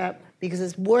places like that, because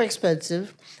it's more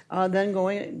expensive than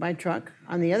going by truck.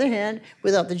 On the other hand,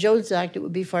 without the Jones Act, it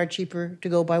would be far cheaper to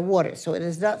go by water. So it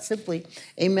is not simply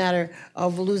a matter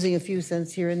of losing a few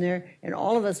cents here and there, and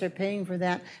all of us are paying for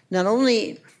that, not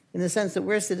only in the sense that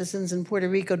we're citizens and Puerto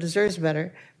Rico deserves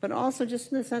better, but also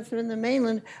just in the sense that in the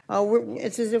mainland,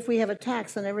 it's as if we have a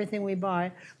tax on everything we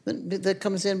buy that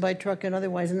comes in by truck and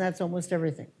otherwise, and that's almost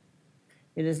everything.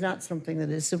 It is not something that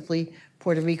is simply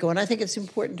Puerto Rico. And I think it's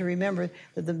important to remember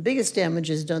that the biggest damage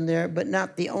is done there, but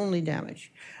not the only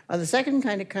damage. The second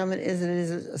kind of comment is that it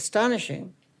is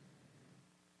astonishing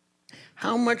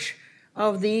how much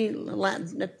of the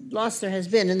loss there has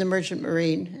been in the merchant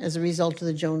marine as a result of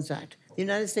the Jones Act. The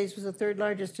United States was the third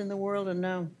largest in the world, and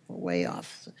now we're way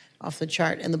off the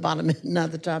chart and the bottom end,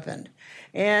 not the top end.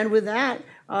 And with that,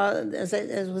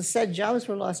 as was said, jobs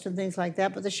were lost and things like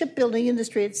that, but the shipbuilding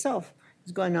industry itself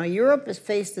is going. Now, Europe has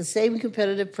faced the same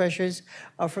competitive pressures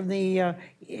from the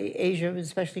Asia,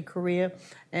 especially Korea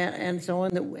and so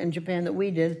on, and Japan that we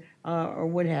did or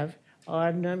would have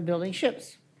on building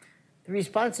ships. The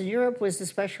response in Europe was to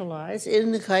specialize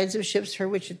in the kinds of ships for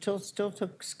which it still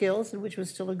took skills and which was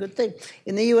still a good thing.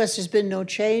 In the U.S., there's been no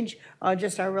change.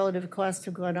 Just our relative costs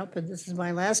have gone up, and this is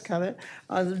my last comment.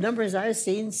 The numbers I've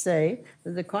seen say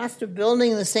that the cost of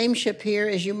building the same ship here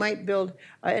as you might build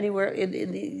anywhere in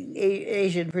the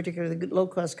Asia, in particular, the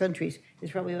low-cost countries,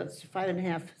 is probably about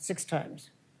 5.5, 6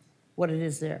 times what it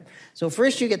is there. So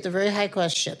first you get the very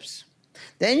high-cost ships.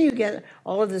 Then you get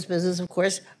all of this business, of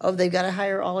course, of they've got to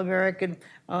hire all-American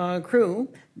crew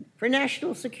for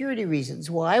national security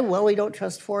reasons. Why? Well, we don't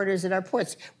trust foreigners at our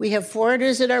ports. We have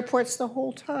foreigners at our ports the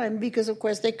whole time because, of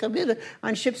course, they come in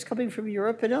on ships coming from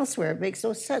Europe and elsewhere. It makes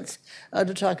no sense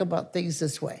to talk about things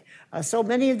this way. So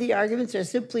many of the arguments are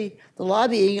simply the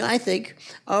lobbying, I think,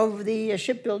 of the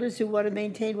shipbuilders who want to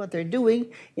maintain what they're doing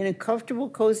in a comfortable,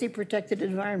 cozy, protected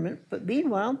environment. But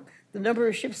meanwhile, the number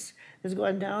of ships has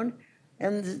gone down.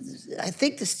 And I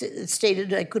think it's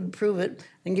stated, I couldn't prove it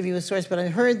and give you a source, but I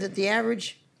heard that the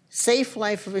average safe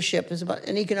life of a ship is about,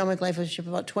 an economic life of a ship,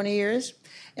 about 20 years.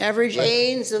 Average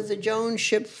age of the Jones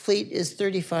ship fleet is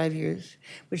 35 years,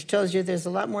 which tells you there's a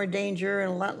lot more danger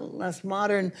and a lot less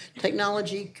modern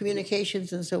technology,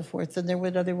 communications, and so forth than there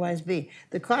would otherwise be.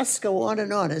 The costs go on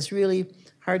and on. It's really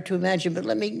hard to imagine, but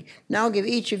let me now give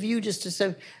each of you just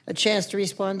a chance to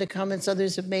respond to comments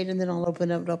others have made, and then I'll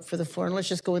open it up for the floor. And let's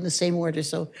just go in the same order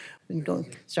so we can go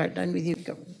start done with you,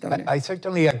 Governor. I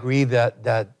certainly agree that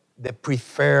the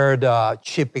preferred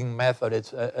shipping method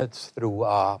it's through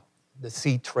the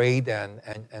sea trade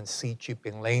and sea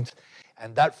shipping lanes,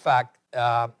 and that fact,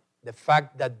 the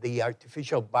fact that the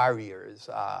artificial barriers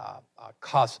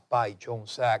caused by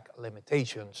Jones Act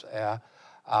limitations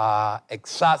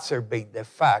exacerbate the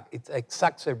fact, it's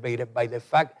exacerbated by the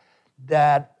fact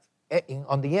that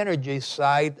on the energy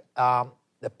side,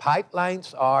 the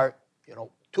pipelines are,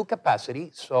 to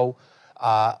capacity. So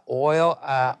oil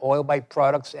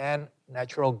byproducts and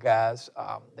natural gas,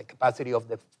 the capacity of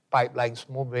the pipelines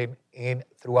moving in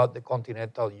throughout the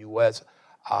continental U.S.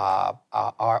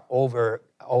 Are over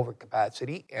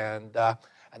capacity, and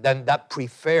then that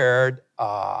preferred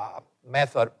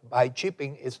method by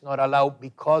shipping is not allowed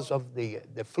because of the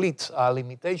fleet's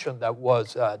limitation that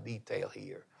was detailed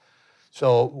here.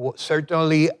 So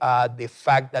certainly the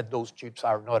fact that those ships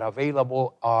are not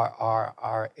available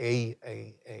are a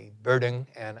burden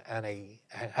and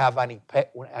have an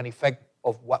effect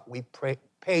of what we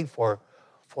pay for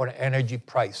energy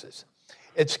prices.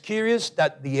 It's curious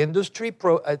that the industry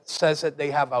says that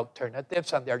they have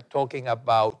alternatives, and they're talking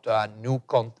about new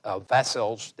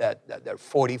vessels that they're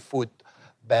 40-foot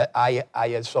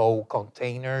ISO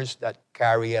containers that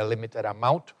carry a limited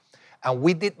amount. And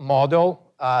we did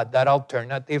model that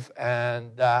alternative,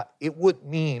 and it would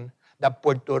mean that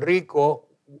Puerto Rico,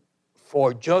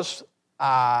 for just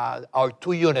our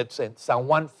 2 units in San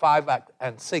Juan 5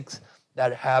 and 6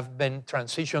 that have been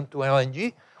transitioned to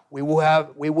LNG, we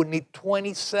would need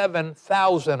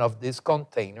 27,000 of these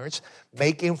containers,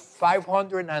 making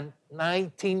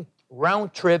 519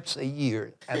 round trips a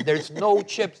year. And there's no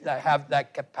ships that have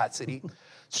that capacity.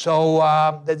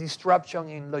 So the disruption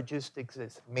in logistics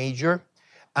is major.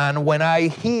 And when I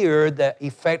hear the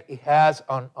effect it has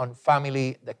on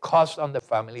family, the cost on the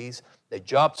families, the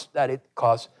jobs that it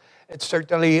costs, it's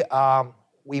certainly,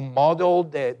 we model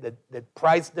the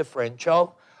price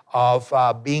differential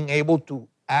of being able to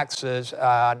access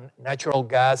natural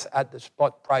gas at the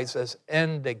spot prices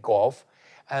in the Gulf,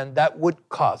 and that would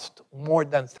cost more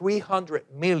than $300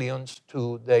 million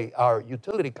to our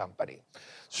utility company.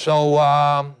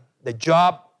 So the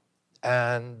job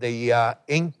and the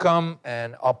income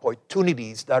and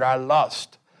opportunities that are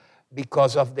lost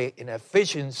because of the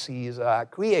inefficiencies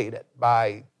created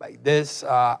by this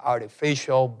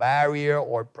artificial barrier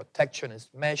or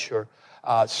protectionist measure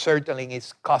certainly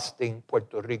is costing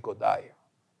Puerto Rico dire.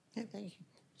 Yeah, thank you.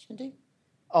 Shinty?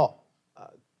 Oh,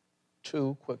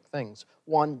 two quick things.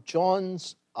 One,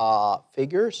 John's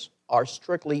figures are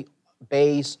strictly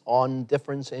based on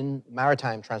difference in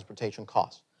maritime transportation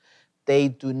costs. They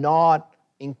do not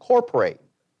incorporate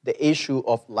the issue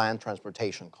of land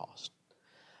transportation costs.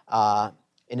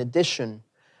 In addition,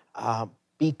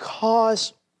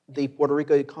 because the Puerto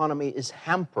Rico economy is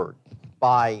hampered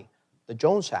by the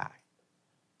Jones Act,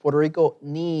 Puerto Rico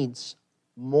needs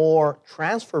more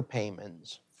transfer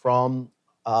payments from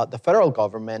the federal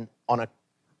government on an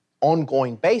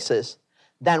ongoing basis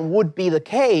than would be the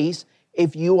case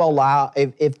if you allow,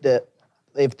 if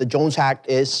the Jones Act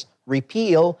is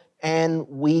repealed and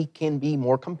we can be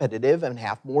more competitive and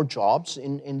have more jobs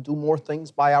and do more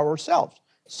things by ourselves.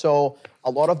 So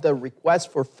a lot of the requests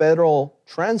for federal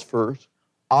transfers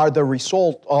are the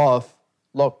result of,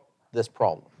 look, this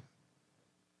problem.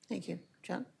 Thank you.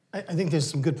 John? I think there's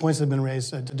some good points that have been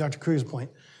raised. To Dr. Kruger's point,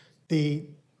 the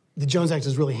Jones Act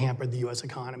has really hampered the U.S.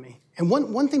 economy. And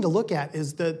one thing to look at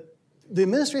is that the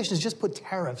administration has just put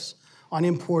tariffs on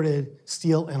imported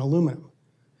steel and aluminum.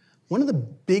 One of the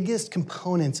biggest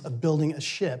components of building a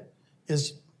ship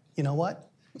is, you know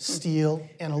what? Steel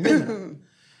and aluminum.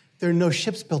 There are no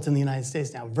ships built in the United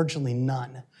States now, virtually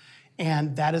none.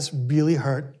 And that has really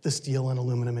hurt the steel and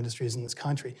aluminum industries in this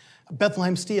country.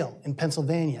 Bethlehem Steel in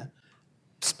Pennsylvania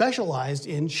specialized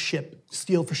in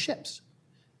steel for ships.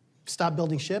 Stop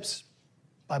building ships,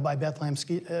 bye-bye Bethlehem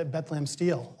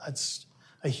Steel. That's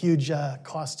a huge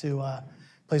cost to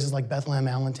places like Bethlehem,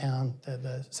 Allentown,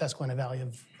 the Susquehanna Valley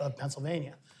of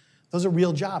Pennsylvania. Those are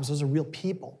real jobs. Those are real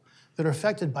people that are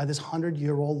affected by this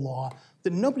 100-year-old law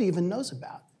that nobody even knows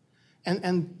about.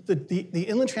 And the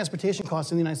inland transportation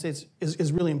cost in the United States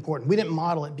is really important. We didn't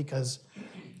model it because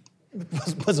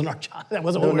it wasn't our job. That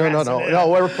wasn't what we were asked to do. No,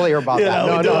 we're clear about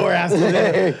that. We do what we're asked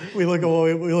to do. We look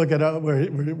at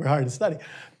we're hired to study.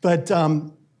 But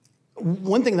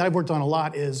one thing that I've worked on a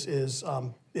lot is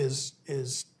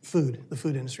food, the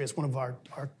food industry. It's one of our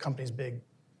company's big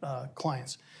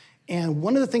clients. And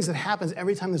one of the things that happens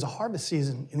every time there's a harvest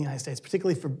season in the United States,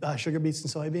 particularly for sugar beets and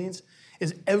soybeans,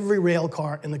 is every rail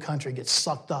car in the country gets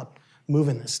sucked up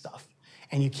moving this stuff.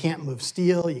 And you can't move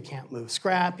steel, you can't move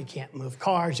scrap, you can't move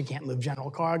cars, you can't move general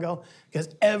cargo, because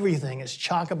everything is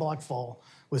chock-a-block full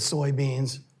with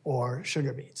soybeans or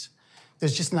sugar beets.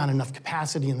 There's just not enough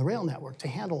capacity in the rail network to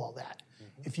handle all that.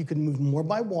 If you could move more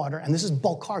by water, and this is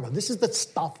bulk cargo, this is the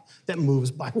stuff that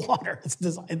moves by water.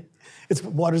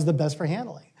 Water's the best for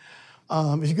handling.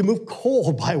 If you could move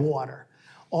coal by water,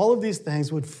 all of these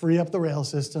things would free up the rail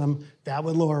system. That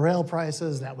would lower rail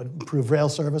prices. That would improve rail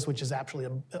service, which is actually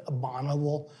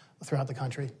abominable throughout the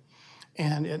country.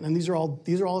 And these are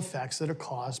all effects that are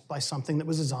caused by something that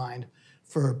was designed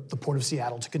for the Port of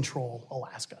Seattle to control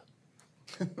Alaska.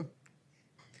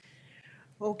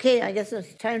 Okay, I guess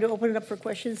it's time to open it up for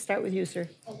questions. Start with you, sir.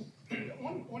 On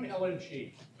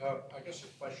LNG, I guess a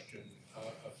question.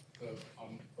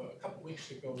 A couple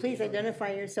weeks ago... Please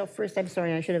identify yourself first. I'm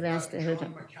sorry, I should have asked ahead of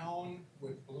time. John McCowan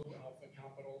with Blue Alpha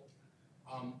Capital.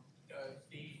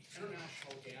 The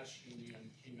International Gas Union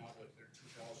came out with their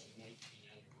 2019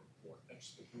 annual report.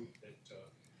 That's the group that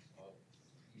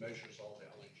measures all the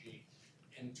LNG.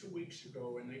 And 2 weeks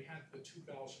ago, and they had the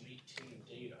 2018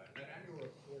 data, and that annual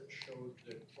report showed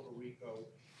that Puerto Rico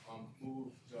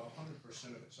moved 100%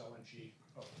 of its LNG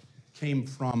came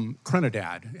from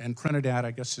Trinidad. And Trinidad,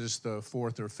 I guess, is the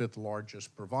fourth or fifth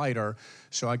largest provider.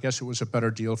 So I guess it was a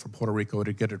better deal for Puerto Rico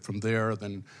to get it from there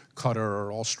than Qatar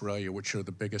or Australia, which are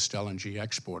the biggest LNG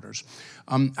exporters.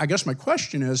 I guess my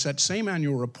question is, that same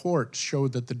annual report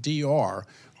showed that the DR,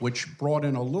 which brought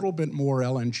in a little bit more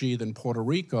LNG than Puerto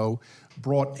Rico,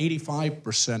 brought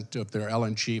 85% of their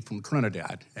LNG from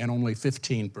Trinidad and only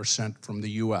 15% from the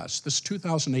US. This is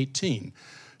 2018.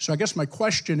 So I guess my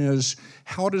question is,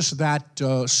 how does that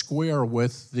square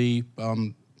with the,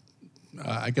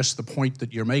 I guess, the point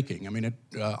that you're making? I mean,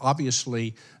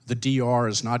 obviously, the DR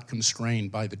is not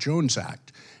constrained by the Jones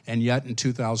Act, and yet in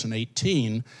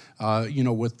 2018,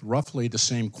 with roughly the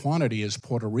same quantity as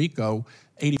Puerto Rico,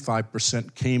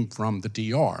 85% came from the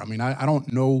DR. I mean, I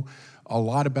don't know a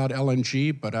lot about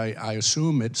LNG, but I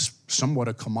assume it's somewhat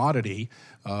a commodity.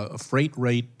 A freight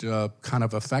rate kind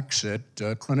of affects it.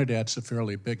 Trinidad's a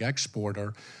fairly big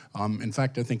exporter. In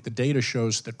fact, I think the data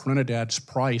shows that Trinidad's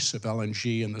price of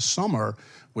LNG in the summer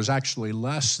was actually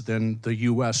less than the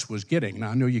U.S. was getting. Now,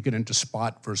 I know you get into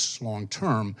spot versus long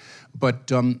term,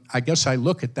 but I guess I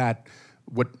look at that,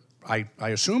 what I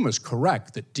assume is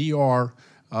correct, that DR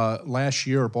last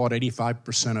year bought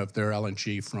 85% of their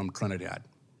LNG from Trinidad.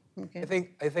 I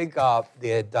think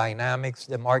the dynamics,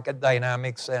 the market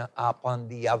dynamics upon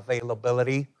the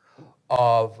availability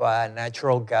of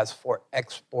natural gas for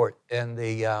export in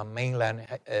the mainland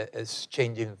is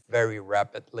changing very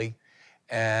rapidly,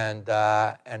 and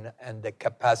the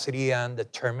capacity and the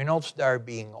terminals that are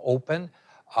being opened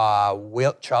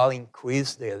shall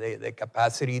increase the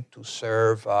capacity to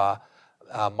serve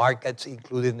markets,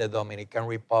 including the Dominican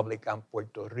Republic and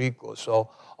Puerto Rico. So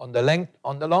on the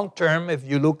long term, if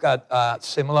you look at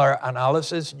similar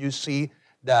analysis, you see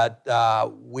that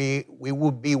we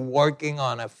would be working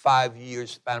on a 5-year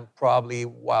span probably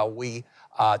while we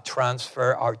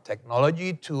transfer our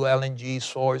technology to LNG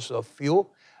source of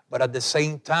fuel. But at the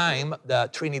same time, the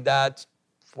Trinidad,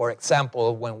 for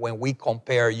example, when we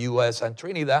compare U.S. and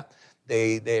Trinidad,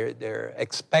 their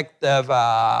expected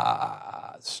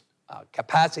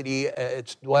capacity,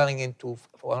 it's dwelling into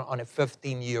on a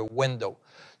 15-year window.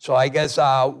 So I guess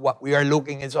what we are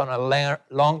looking is on a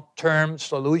long-term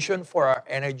solution for our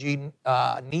energy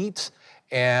needs.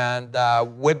 And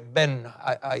we've been,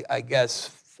 I guess,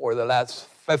 for the last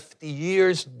 50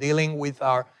 years dealing with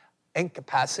our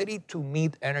incapacity to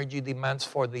meet energy demands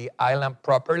for the island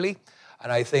properly.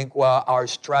 And I think our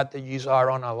strategies are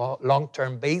on a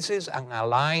long-term basis and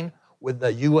align with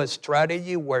the U.S.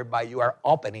 strategy, whereby you are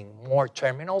opening more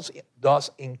terminals,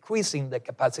 thus increasing the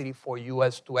capacity for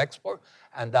U.S. to export.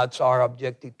 And that's our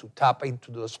objective, to tap into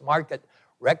this market,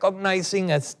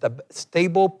 recognizing a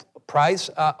stable price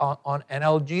on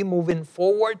NLG moving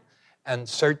forward, and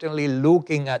certainly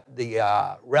looking at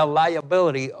the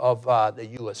reliability of the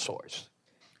U.S. source.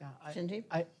 Yeah,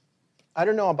 I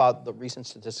don't know about the recent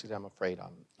statistics. I'm afraid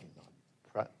I'm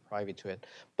not privy to it.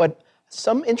 But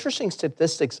some interesting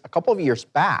statistics a couple of years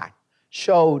back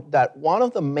showed that one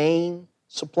of the main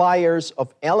suppliers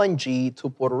of LNG to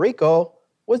Puerto Rico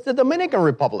was the Dominican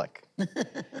Republic.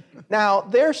 Now,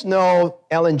 there's no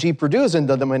LNG produced in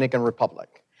the Dominican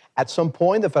Republic. At some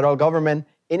point, the federal government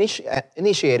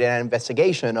initiated an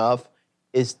investigation of,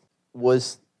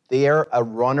 was there a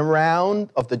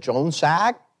runaround of the Jones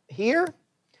Act here?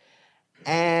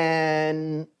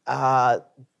 And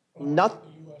not...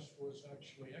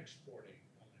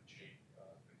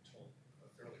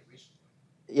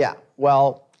 Yeah,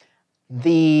 well,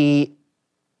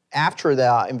 after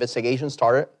the investigation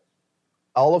started,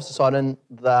 all of a sudden,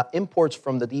 the imports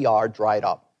from the DR dried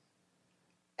up.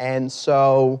 And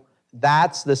so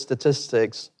that's the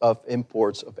statistics of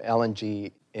imports of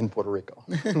LNG in Puerto Rico.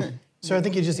 So I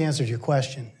think you just answered your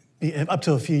question. Up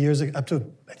to a few years ago,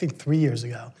 I think 3 years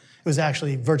ago, it was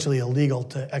actually virtually illegal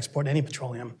to export any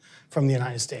petroleum from the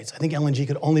United States. I think LNG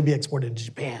could only be exported to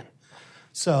Japan.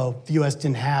 So the U.S.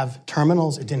 didn't have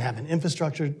terminals, it didn't have an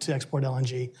infrastructure to export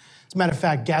LNG. As a matter of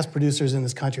fact, gas producers in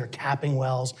this country are capping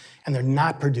wells, and they're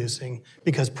not producing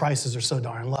because prices are so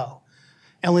darn low.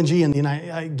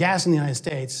 Gas in the United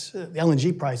States, the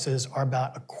LNG prices are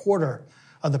about a quarter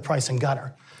of the price in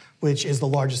Qatar, which is the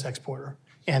largest exporter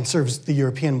and serves the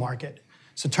European market.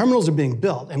 So terminals are being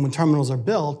built, and when terminals are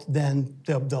built, then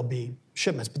there'll be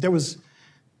shipments. But there was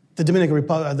the Dominican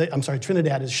Republic,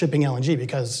 Trinidad is shipping LNG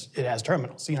because it has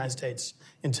terminals. The United States,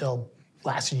 until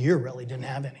last year, really didn't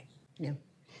have any. Yeah.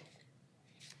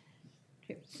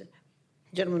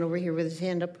 Gentleman over here with his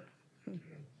hand up.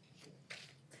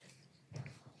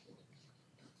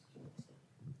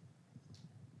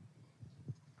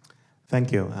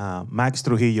 Thank you. Max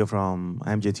Trujillo from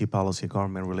MJT Policy,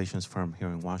 government relations firm here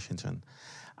in Washington.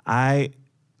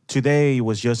 Today it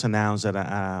was just announced that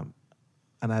a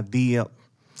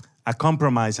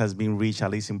compromise has been reached, at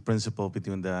least in principle,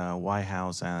 between the White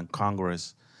House and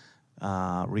Congress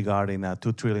regarding a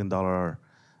 $2 trillion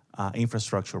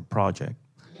infrastructure project.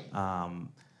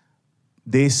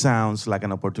 This sounds like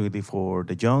an opportunity for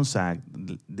the Jones Act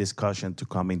discussion to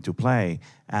come into play,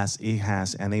 as it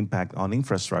has an impact on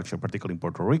infrastructure, particularly in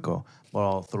Puerto Rico,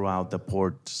 but throughout the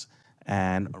ports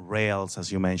and rails,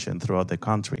 as you mentioned, throughout the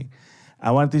country. I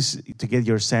wanted to get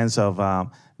your sense of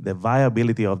the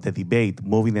viability of the debate,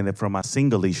 moving it from a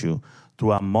single issue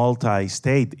to a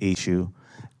multi-state issue,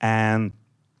 and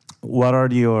what are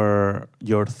your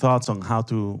thoughts on how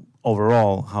to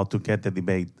get the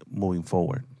debate moving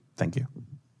forward? Thank you.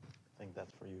 I think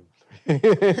that's for you.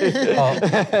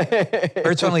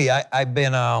 Personally, I've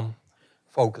been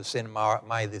focusing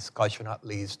my discussion at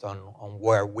least on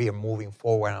where we are moving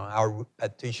forward on our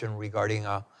petition regarding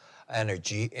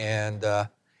energy, and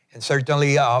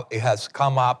certainly it has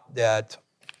come up that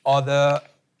other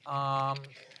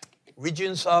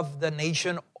regions of the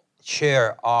nation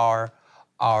share our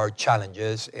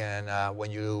challenges, and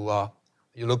when you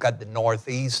look at the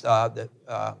Northeast,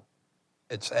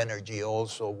 it's energy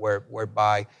also,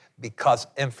 whereby because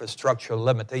infrastructure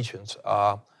limitations,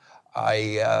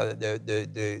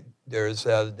 there's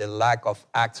the lack of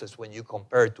access when you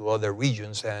compare it to other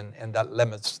regions, and that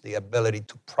limits the ability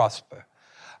to prosper.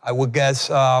 I would guess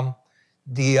when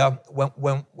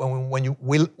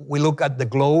we look at the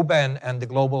globe and the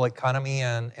global economy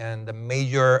and the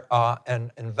major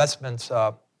investments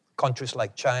countries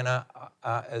like China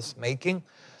is making,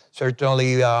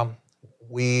 certainly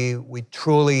we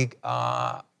truly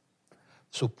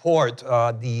support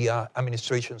the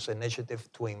administration's initiative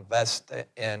to invest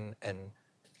in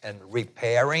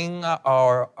repairing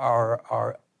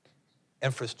our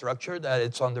infrastructure that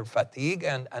it's under fatigue,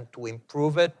 and to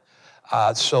improve it.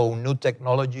 So new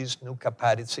technologies, new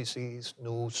capacities,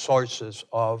 new sources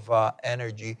of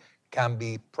energy can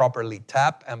be properly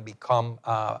tapped and become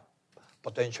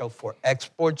potential for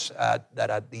exports that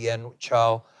at the end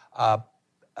shall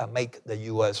make the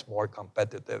U.S. more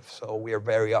competitive. So we are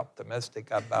very optimistic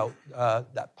about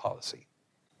that policy.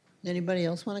 Anybody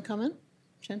else want to comment?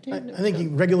 Chente? I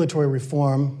think regulatory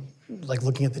reform, like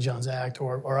looking at the Jones Act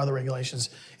or other regulations,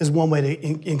 is one way to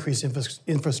increase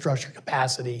infrastructure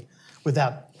capacity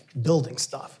without building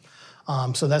stuff.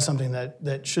 So that's something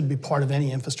that should be part of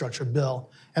any infrastructure bill.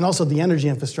 And also the energy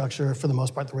infrastructure, for the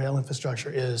most part, the rail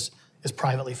infrastructure is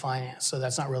privately financed. So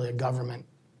that's not really a government.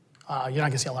 You're not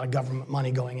going to see a lot of government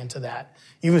money going into that.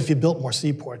 Even if you built more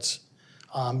seaports,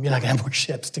 you're not going to have more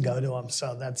ships to go to them.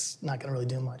 So that's not going to really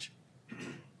do much.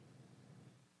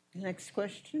 Next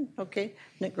question. Okay,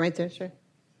 Nick, right there, sir.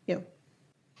 Yeah.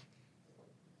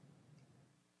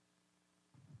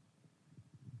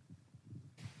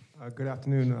 Good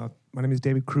afternoon. My name is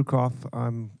David Krukoff.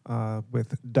 I'm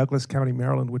with Douglas County,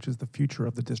 Maryland, which is the future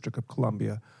of the District of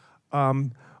Columbia.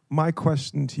 My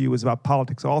question to you is about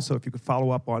politics also, if you could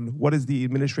follow up on what is the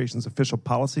administration's official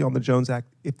policy on the Jones Act,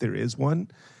 if there is one.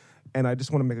 And I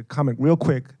just want to make a comment real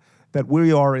quick that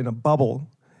we are in a bubble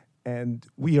and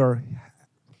we are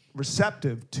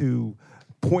receptive to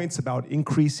points about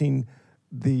increasing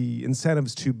the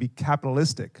incentives to be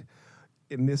capitalistic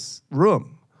in this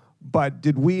room. But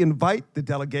did we invite the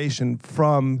delegation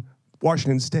from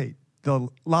Washington State, the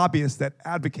lobbyist that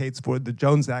advocates for the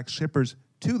Jones Act shippers,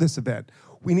 to this event?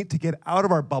 We need to get out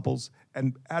of our bubbles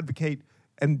and advocate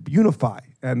and unify.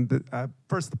 And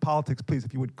first, the politics, please,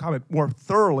 if you would comment more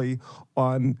thoroughly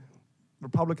on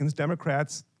Republicans,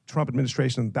 Democrats, Trump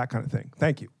administration, that kind of thing.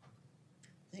 Thank you.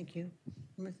 Thank you.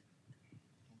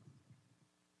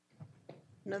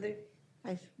 Another?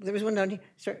 There was one down here.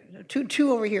 Sorry,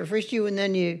 two over here. First you, and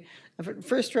then you.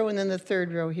 First row, and then the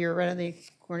third row here, right on the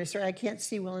corner. Sorry, I can't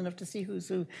see well enough to see who's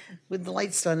who with the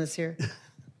lights on us here.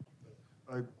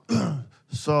 I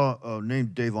saw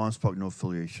named Dave Onspach, no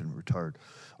affiliation, retired.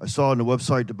 I saw on the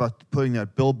website about putting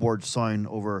that billboard sign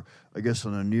over, I guess,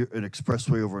 on an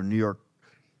expressway over in New York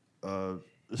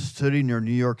City, near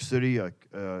New York City,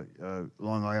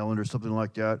 Long Island or something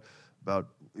like that, about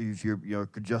if you're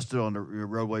congested on the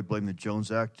roadway, blame the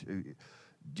Jones Act.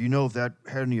 Do you know if that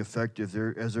had any effect? Has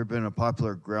there been a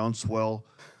popular groundswell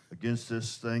against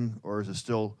this thing, or is it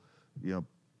still,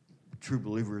 true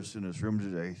believers in this room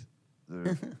today that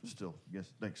are still?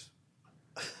 Yes, thanks.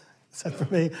 Is that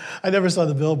for me? I never saw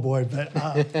the billboard, but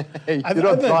hey, you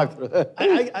don't talk for that.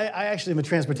 I actually am a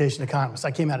transportation economist.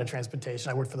 I came out of transportation.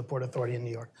 I worked for the Port Authority in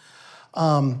New York.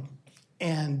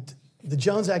 And the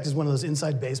Jones Act is one of those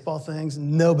inside baseball things.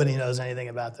 Nobody knows anything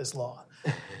about this law.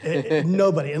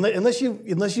 Nobody, unless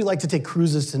you like to take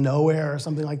cruises to nowhere or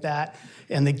something like that,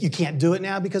 and you can't do it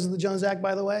now because of the Jones Act,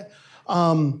 by the way.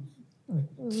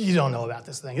 You don't know about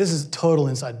this thing. This is total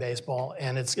inside baseball,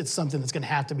 and it's something that's going to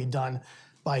have to be done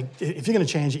by. If you're going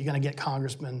to change it, you're going to get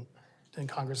congressmen and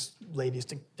congress ladies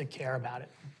to care about it.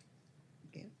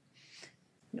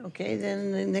 Okay,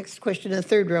 then the next question in the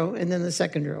third row, and then the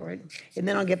second row, right? And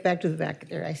then I'll get back to the back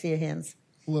there. I see your hands.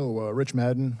 Hello, Rich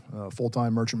Madden,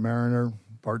 full-time merchant mariner,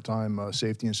 part-time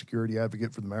safety and security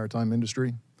advocate for the maritime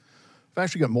industry. I've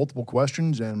actually got multiple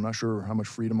questions, and I'm not sure how much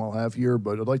freedom I'll have here,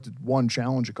 but I'd like to, one,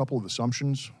 challenge a couple of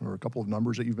assumptions or a couple of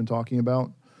numbers that you've been talking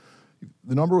about.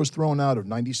 The number was thrown out of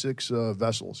 96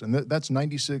 vessels, and that's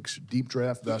 96 deep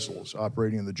draft vessels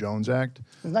operating in the Jones Act.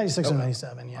 96 or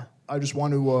 97, yeah. I just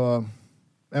want to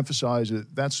emphasize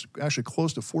that that's actually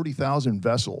close to 40,000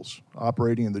 vessels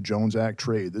operating in the Jones Act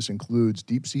trade. This includes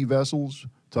deep sea vessels,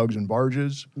 tugs and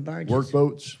barges,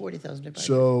 workboats. 40,000 barges.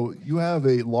 So you have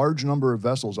a large number of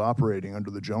vessels operating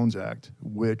under the Jones Act,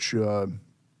 which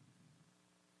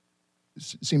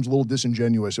seems a little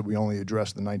disingenuous if we only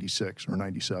address the 96 or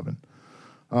 97.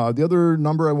 The other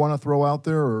number I want to throw out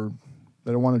there, or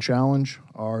that I want to challenge,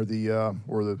 are the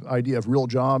idea of real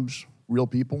jobs, real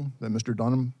people that Mr.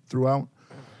 Dunham threw out.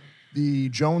 The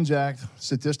Jones Act,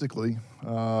 statistically,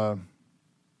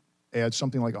 adds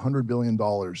something like $100 billion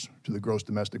to the gross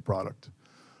domestic product.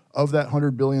 Of that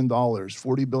 $100 billion,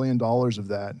 $40 billion of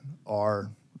that are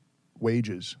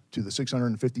wages to the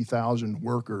 650,000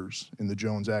 workers in the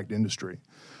Jones Act industry.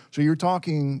 So you're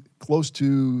talking close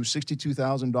to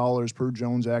 $62,000 per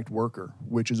Jones Act worker,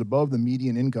 which is above the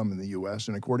median income in the U.S.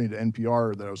 And according to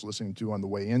NPR that I was listening to on the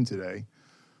way in today,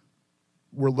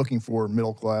 we're looking for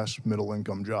middle-class,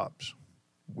 middle-income jobs.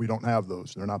 We don't have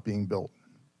those. They're not being built.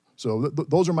 So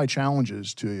those are my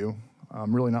challenges to you.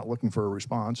 I'm really not looking for a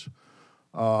response.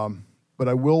 But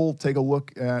I will take a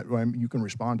look at, you can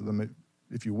respond to them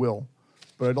if you will,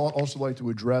 but I'd also like to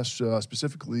address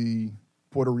specifically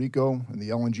Puerto Rico and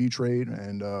the LNG trade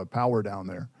and power down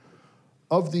there.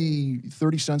 Of the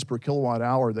 30 cents per kilowatt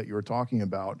hour that you were talking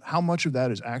about, how much of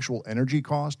that is actual energy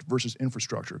cost versus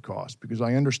infrastructure cost? Because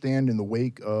I understand in the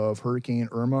wake of Hurricane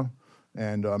Irma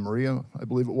and Maria, I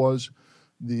believe it was,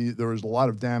 there was a lot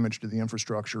of damage to the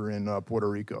infrastructure in Puerto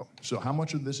Rico. So how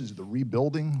much of this is the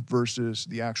rebuilding versus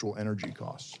the actual energy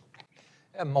costs?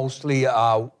 And mostly,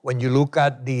 when you look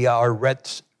at the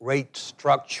rate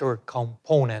structure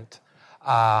component,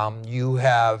 you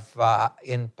have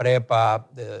in PREPA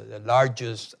the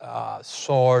largest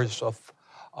source of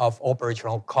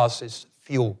operational costs is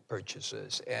fuel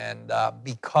purchases. And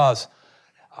because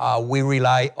we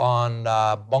rely on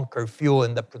bunker fuel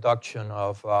in the production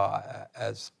of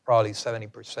as probably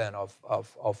 70%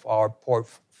 of our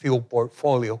fuel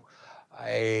portfolio,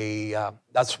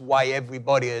 that's why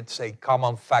it's a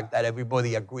common fact that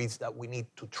everybody agrees that we need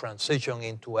to transition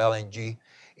into LNG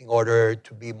in order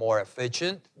to be more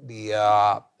efficient, be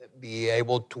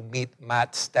able to meet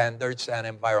MAT standards and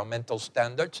environmental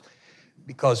standards,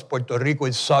 because Puerto Rico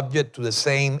is subject to the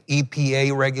same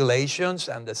EPA regulations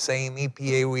and the same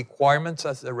EPA requirements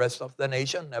as the rest of the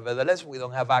nation. Nevertheless, we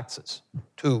don't have access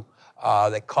to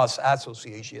the costs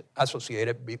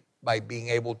associated by being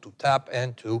able to tap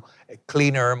into a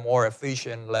cleaner, more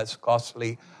efficient, less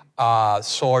costly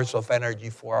source of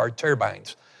energy for our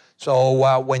turbines.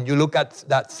 So when you look at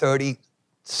that 30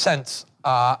 cents,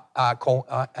 the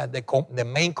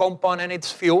main component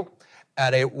is fuel,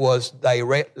 and it was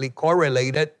directly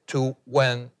correlated to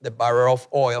when the barrel of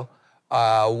oil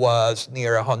was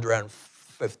near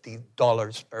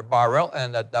 $150 per barrel,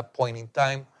 and at that point in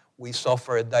time, we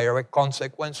suffered a direct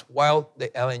consequence, while the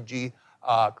LNG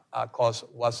cost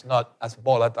was not as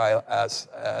volatile as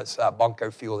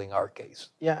bunker fuel in our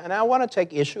case. Yeah, and I want to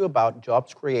take issue about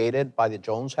jobs created by the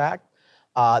Jones Act.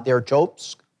 There are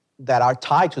jobs that are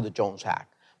tied to the Jones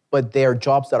Act, but there are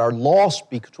jobs that are lost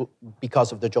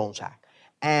because of the Jones Act.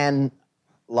 And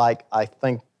like I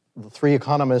think the three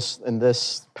economists in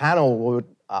this panel would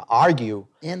argue,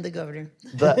 and the governor,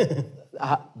 the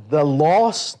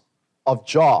loss of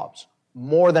jobs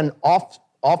more than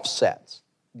offsets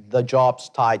the jobs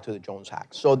tied to the Jones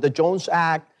Act. So the Jones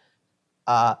Act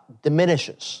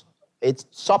diminishes, it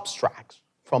subtracts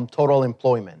from total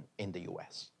employment in the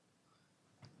U.S.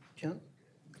 John?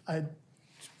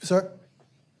 Sir?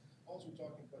 Also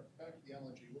talking about back to the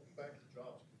LNG, looking back at the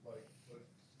jobs, but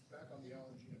back on the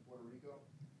LNG in Puerto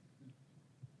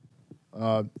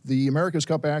Rico. The America's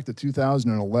Cup Act of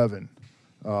 2011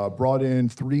 brought in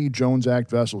 3 Jones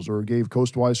Act vessels, or gave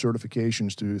coastwise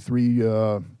certifications to 3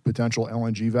 potential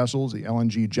LNG vessels, the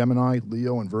LNG Gemini,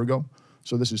 Leo, and Virgo.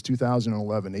 So this is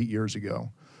 2011, 8 years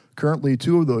ago. Currently,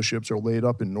 2 of those ships are laid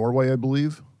up in Norway, I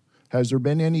believe. Has there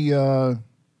been any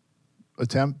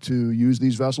attempt to use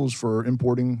these vessels for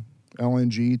importing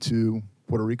LNG to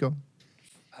Puerto Rico?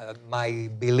 My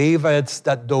belief is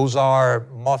that those are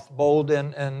mothballed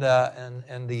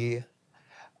in the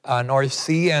North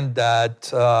Sea, and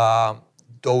that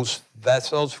those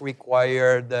vessels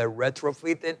require the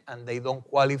retrofitting, and they don't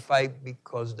qualify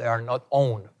because they are not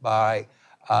owned by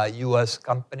U.S.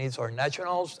 companies or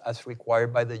nationals as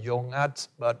required by the Jones Act,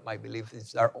 but my belief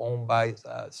is they're owned by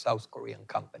a South Korean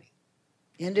company.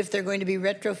 And if they're going to be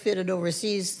retrofitted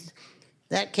overseas,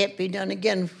 that can't be done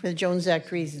again for the Jones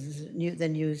Act reasons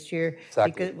than used here.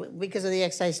 Exactly. Because of the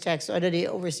excise tax under the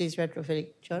overseas retrofitting.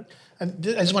 John? I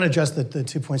just want to address the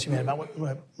 2 points you made about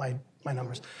what my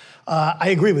numbers. I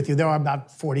agree with you. There are about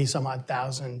 40-some-odd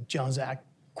thousand Jones Act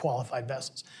qualified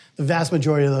vessels. The vast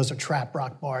majority of those are trap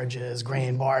rock barges,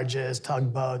 grain barges,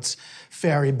 tugboats,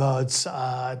 ferry boats,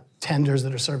 tenders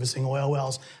that are servicing oil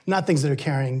wells, not things that are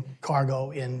carrying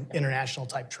cargo in international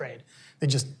type trade.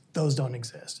 Those don't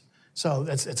exist. So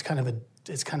it's kind of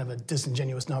a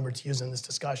disingenuous number to use in this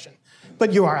discussion.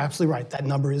 But you are absolutely right. That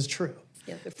number is true.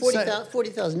 Yeah,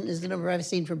 40,000 is the number I've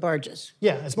seen for barges.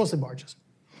 Yeah, it's mostly barges.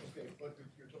 Okay, but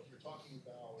you're talking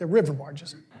about... They're river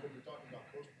barges. But you're talking about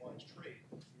coastwise trade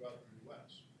throughout the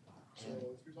U.S. So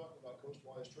if you're talking about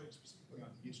coastwise trade, specifically on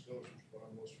the East Coast, which is what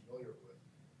I'm most familiar with,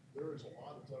 there is a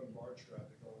lot of tug and barge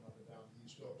traffic going up and down the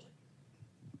East Coast.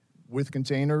 With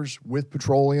containers, with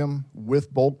petroleum,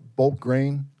 with bulk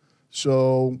grain.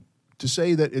 So to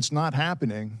say that it's not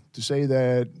happening, to say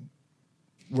that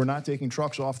we're not taking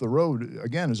trucks off the road,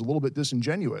 again, is a little bit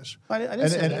disingenuous. I didn't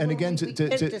say that. We again, can't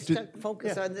just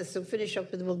focus on this, so finish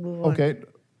up and we'll move on. Okay.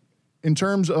 In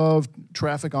terms of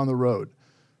traffic on the road,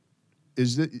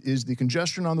 is the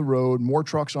congestion on the road, more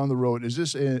trucks on the road, is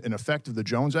this an effect of the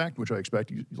Jones Act, which I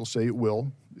expect you'll say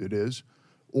it is,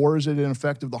 or is it an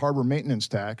effect of the harbor maintenance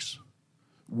tax,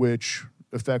 which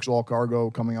affects all cargo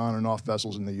coming on and off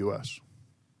vessels in the U.S.?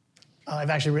 I've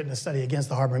actually written a study against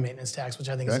the harbor maintenance tax, which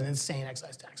I think is an insane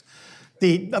excise tax.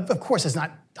 Of course, it's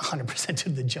not 100% due to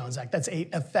the Jones Act. That's an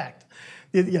effect.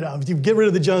 If you get rid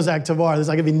of the Jones Act tomorrow, there's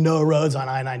not going to be no roads on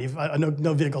I-95,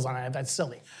 no vehicles on I-95. That's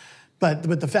silly. But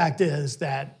the fact is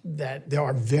that there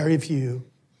are very few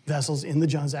vessels in the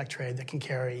Jones Act trade that can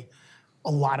carry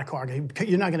a lot of cargo.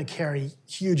 You're not going to carry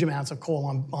huge amounts of coal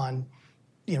on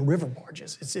river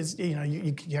barges.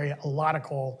 You can carry a lot of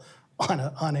coal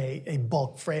on a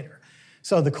bulk freighter.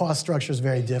 So the cost structure is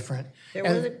very different. There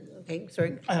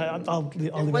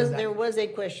was a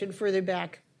question further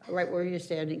back, right where you're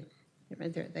standing.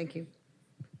 Right there, thank you.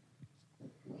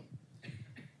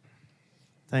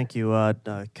 Thank you.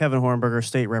 Kevin Hornberger,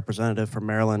 State Representative from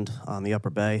Maryland on the Upper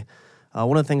Bay.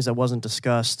 One of the things that wasn't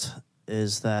discussed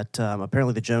is that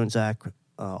apparently the Jones Act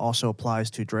also applies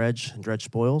to dredge and dredge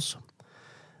spoils.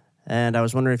 And I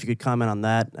was wondering if you could comment on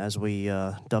that as we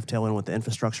dovetail in with the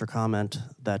infrastructure comment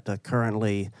that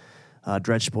currently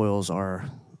dredge spoils are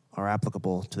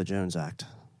applicable to the Jones Act.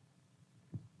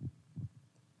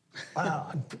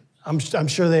 I'm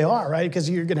sure they are, right? Because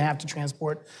you're going to have to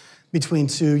transport between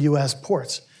 2 U.S.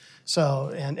 ports.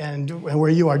 So, and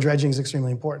where you are, dredging is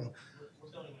extremely important.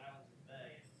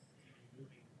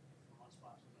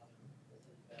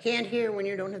 Can't hear when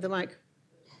you don't have the mic.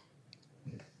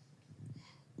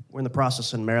 We're in the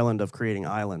process in Maryland of creating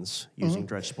islands using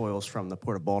dredge spoils from the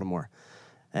Port of Baltimore.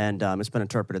 And it's been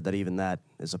interpreted that even that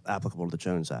is applicable to the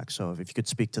Jones Act. So if you could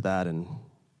speak to that and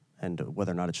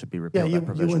whether or not it should be repealed, Yeah, that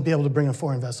provision. you wouldn't be able to bring a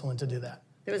foreign vessel in to do that.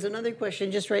 There was another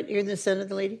question just right here in the center,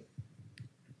 the lady.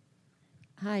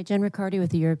 Hi, Jen Riccardi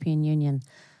with the European Union.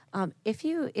 If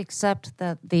you accept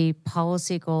that the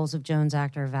policy goals of Jones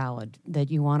Act are valid, that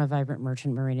you want a vibrant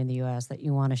merchant marine in the U.S., that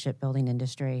you want a shipbuilding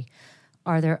industry,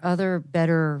 are there other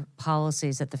better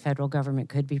policies that the federal government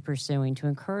could be pursuing to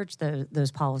encourage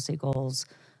those policy goals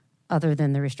other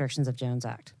than the restrictions of Jones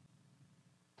Act?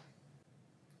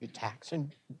 You tax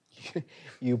and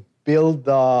you build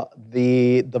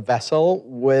the vessel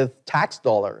with tax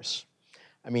dollars.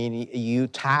 I mean, you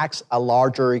tax a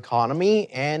larger economy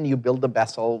and you build the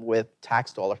vessel with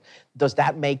tax dollars. Does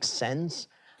that make sense?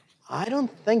 I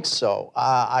don't think so.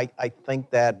 I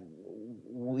think that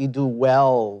we do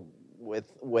well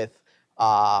with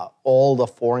all the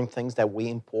foreign things that we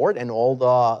import and all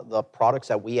the products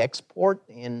that we export.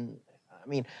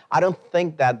 I don't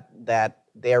think that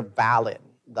they're valid,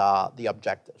 the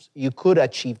objectives. You could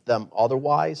achieve them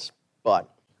otherwise, but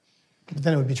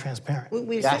then it would be transparent.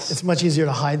 Yes. It's much easier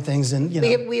to hide things and,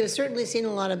 We have certainly seen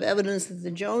a lot of evidence that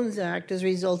the Jones Act has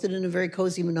resulted in a very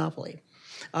cozy monopoly.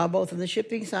 both on the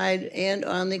shipping side and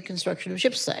on the construction of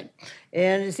ships side.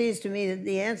 And it seems to me that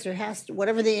the answer has to,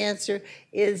 whatever the answer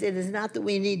is, it is not that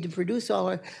we need to produce all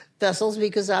our vessels,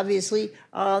 because obviously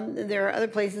there are other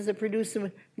places that produce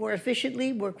them more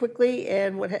efficiently, more quickly,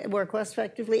 and more cost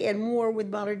effectively, and more with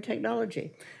modern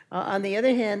technology. On the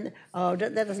other hand,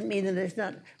 that doesn't mean that it's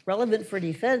not relevant for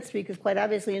defense, because quite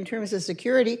obviously in terms of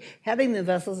security, having the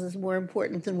vessels is more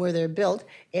important than where they're built.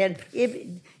 And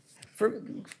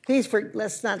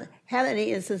let's not have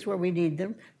any instance where we need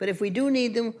them. But if we do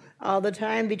need them, the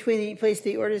time between you place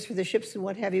the orders for the ships and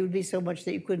what have you would be so much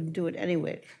that you couldn't do it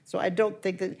anyway. So I don't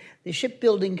think that the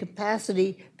shipbuilding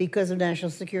capacity, because of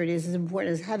national security, is as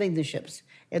important as having the ships.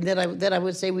 And then I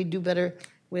would say we do better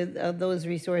with those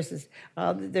resources.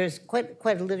 There's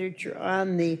quite a literature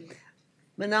on the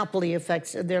monopoly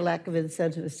effects and their lack of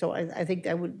incentives. So I think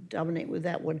I would dominate with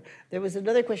that one. There was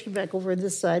another question back over on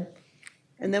this side.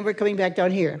 And then we're coming back down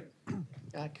here.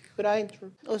 Could I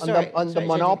interrupt? Oh, sorry. On the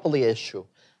monopoly issue,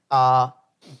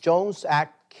 Jones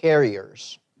Act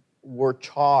carriers were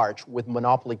charged with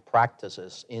monopoly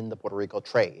practices in the Puerto Rico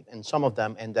trade, and some of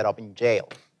them ended up in jail.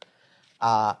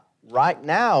 Right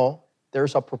now,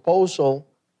 there's a proposal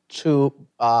to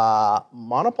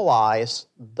monopolize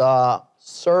the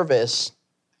service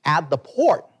at the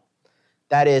port.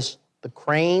 That is, the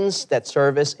cranes that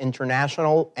service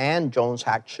international and Jones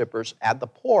Act shippers at the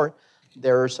port.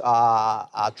 There's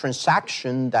a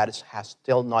transaction that has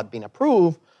still not been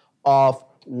approved of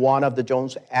one of the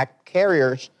Jones Act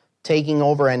carriers taking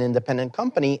over an independent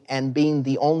company and being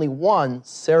the only one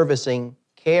servicing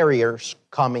carriers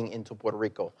coming into Puerto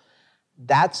Rico.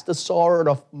 That's the sort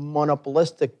of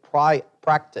monopolistic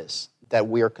practice that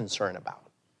we are concerned about.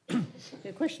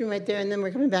 A question right there, and then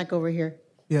we're coming back over here.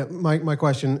 Yeah, my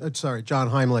question, John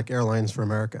Heimlich, Airlines for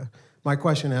America. My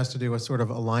question has to do with sort of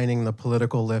aligning the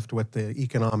political lift with the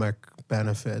economic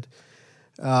benefit.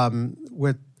 And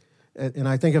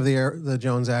I think of the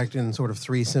Jones Act in sort of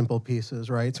three simple pieces,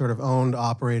 right? Sort of owned,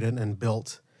 operated, and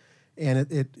built.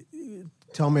 And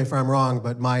tell me if I'm wrong,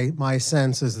 but my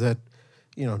sense is that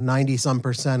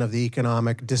 90-some% of the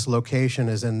economic dislocation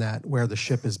is in that where the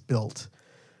ship is built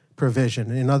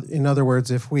provision. In other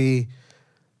words, if we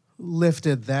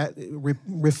lifted that,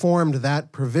 reformed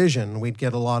that provision, we'd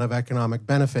get a lot of economic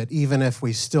benefit, even if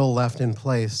we still left in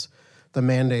place the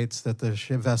mandates that the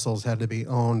ship vessels had to be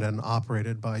owned and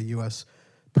operated by U.S.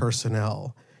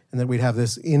 personnel, and that we'd have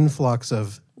this influx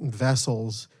of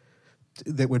vessels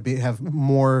that would have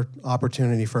more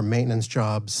opportunity for maintenance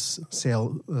jobs,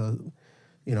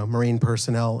 marine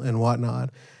personnel and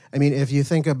whatnot. I mean, if you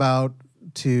think about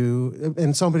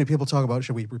and so many people talk about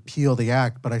should we repeal the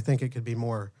act, but I think it could be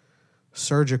more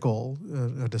surgical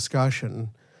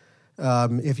discussion.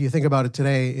 If you think about it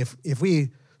today, if we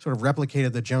sort of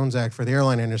replicated the Jones Act for the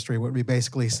airline industry, what we're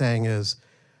basically saying is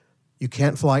you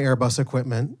can't fly Airbus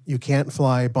equipment, you can't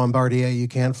fly Bombardier, you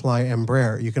can't fly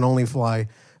Embraer, you can only fly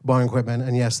Boeing equipment,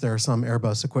 and yes, there are some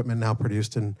Airbus equipment now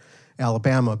produced in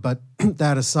Alabama, but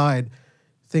that aside,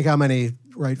 think how many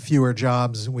fewer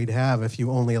jobs we'd have if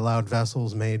you only allowed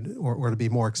vessels made or to be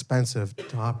more expensive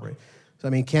to operate. So,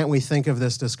 I mean, can't we think of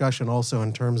this discussion also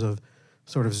in terms of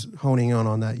sort of honing in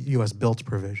on that U.S. built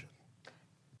provision?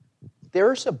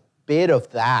 There's a bit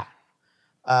of that,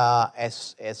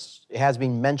 as it has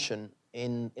been mentioned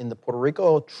in the Puerto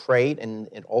Rico trade, and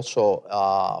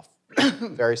also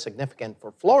very significant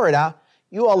for Florida.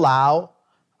 You allow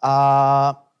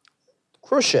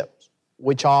cruise ships,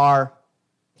 which are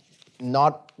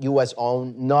not U.S.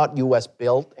 owned, not U.S.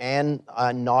 built, and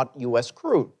not U.S.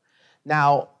 crewed.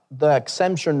 Now, the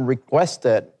exemption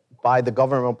requested by the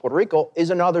government of Puerto Rico is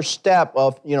another step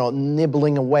of,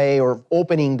 nibbling away or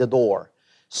opening the door.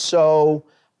 So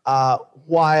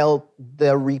while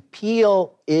the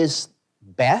repeal is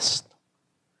best,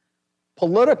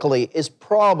 politically is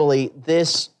probably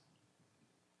this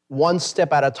one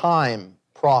step at a time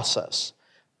process.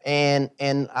 And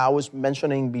I was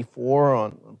mentioning before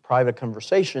on private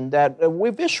conversation that we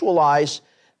visualize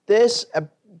this a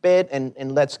bit,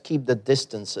 and let's keep the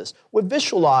distances. We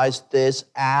visualize this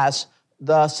as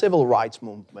the civil rights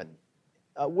movement.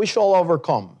 We shall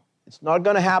overcome. It's not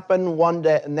going to happen one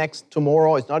day,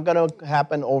 tomorrow. It's not going to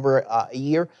happen over a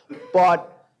year,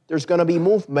 but there's going to be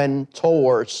movement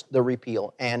towards the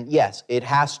repeal. And yes, it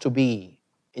has to be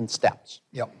in steps.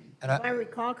 Yep. If I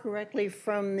recall correctly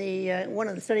from the one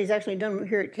of the studies actually done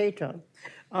here at Cato,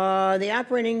 the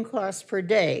operating costs per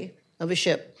day of a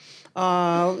ship,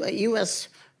 U.S.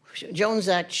 Jones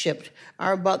Act shipped,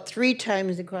 are about 3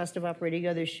 times the cost of operating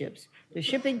other ships.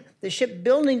 The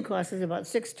shipbuilding cost is about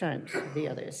 6 times the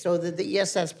others. So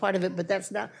yes, that's part of it, but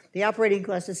that's not, the operating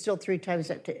cost is still 3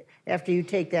 times after you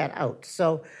take that out.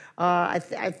 So I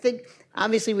think,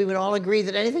 obviously, we would all agree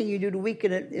that anything you do to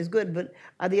weaken it is good, but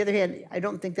on the other hand, I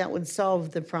don't think that would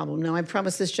solve the problem. Now, I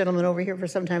promised this gentleman over here for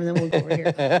some time, and then we'll go over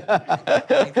here.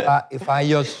 If I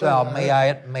just may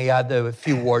add a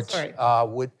few words,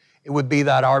 it would be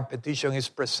that our petition is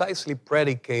precisely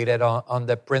predicated on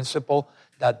the principle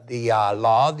that the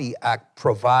law, the act,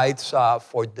 provides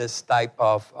for this type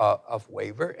of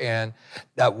waiver, and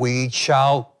that we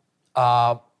shall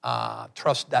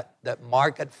trust that the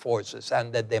market forces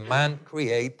and the demand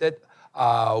created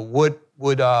would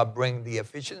bring the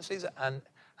efficiencies, and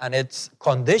it's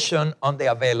conditioned on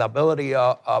the availability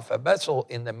of a vessel.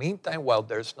 In the meantime, while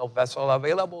there's no vessel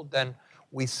available, then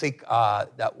we seek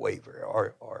that waiver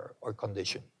or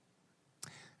condition.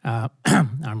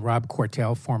 I'm Rob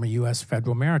Cortell, former U.S.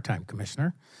 Federal Maritime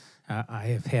Commissioner. I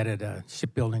have headed a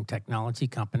shipbuilding technology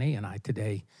company, and I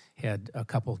today head a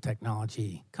couple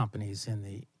technology companies in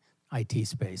the IT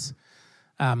space.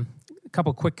 A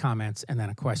couple quick comments and then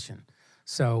a question.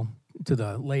 So to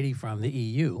the lady from the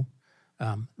EU,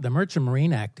 the Merchant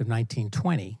Marine Act of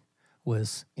 1920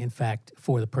 was, in fact,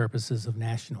 for the purposes of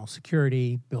national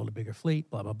security, build a bigger fleet,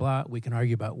 blah, blah, blah. We can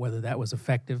argue about whether that was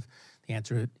effective. The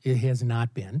answer, it has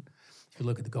not been, if you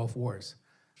look at the Gulf Wars.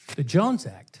 The Jones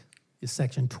Act is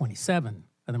Section 27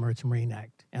 of the Merchant Marine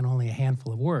Act, and only a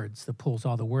handful of words that pulls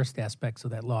all the worst aspects of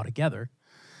that law together.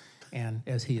 And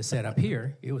as he has said up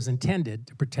here, it was intended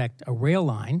to protect a rail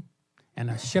line and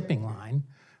a shipping line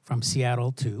from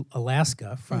Seattle to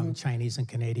Alaska from Chinese and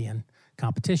Canadian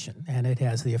competition. And it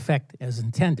has the effect as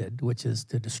intended, which is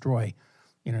to destroy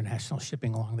international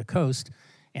shipping along the coast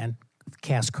and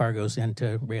cast cargoes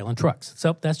into rail and trucks.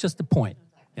 So that's just the point.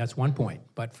 That's one point.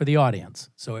 But for the audience,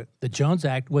 so the Jones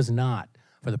Act was not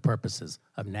for the purposes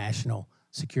of national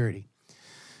security.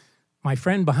 My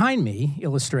friend behind me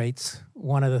illustrates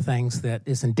one of the things that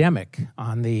is endemic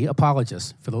on the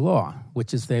apologists for the law,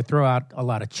 which is they throw out a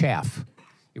lot of chaff,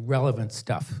 irrelevant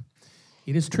stuff.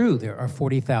 It is true there are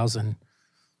 40,000,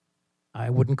 I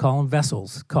wouldn't call them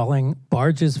vessels. Calling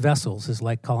barges vessels is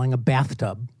like calling a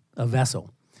bathtub a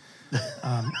vessel.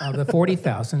 Of the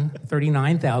 40,000,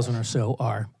 39,000 or so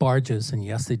are barges, and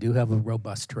yes, they do have a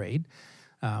robust trade,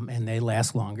 and they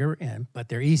last longer, but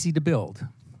they're easy to build.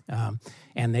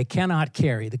 And they cannot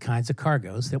carry the kinds of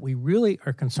cargoes that we really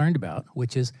are concerned about,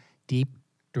 which is deep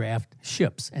draft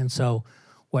ships. And so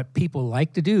what people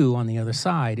like to do on the other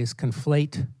side is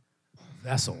conflate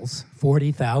vessels,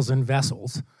 40,000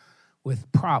 vessels,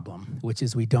 with problem, which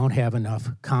is we don't have enough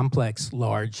complex,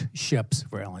 large ships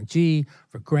for LNG,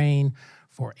 for grain,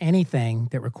 for anything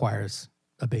that requires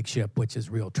a big ship, which is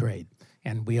real trade.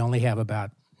 And we only have about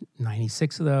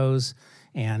 96 of those,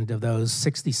 and of those,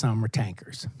 60-some are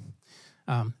tankers.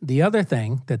 The other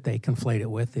thing that they conflate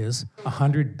it with is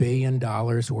 $100 billion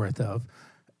worth of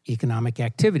economic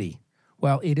activity.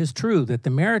 Well, it is true that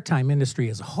the maritime industry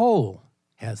as a whole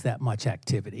has that much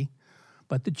activity,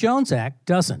 but the Jones Act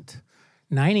doesn't.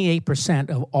 98%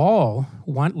 of all,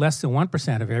 less than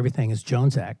 1% of everything is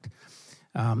Jones Act,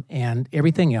 and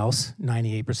everything else,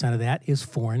 98% of that, is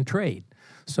foreign trade.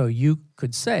 So you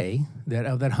could say that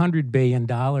of that $100 billion,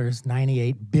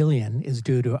 $98 billion is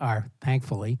due to our,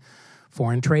 thankfully,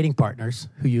 foreign trading partners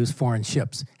who use foreign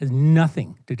ships. It has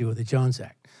nothing to do with the Jones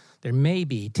Act. There may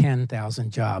be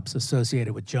 10,000 jobs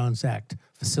associated with Jones Act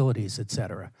facilities, et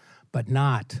cetera, but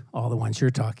not all the ones you're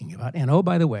talking about. And oh,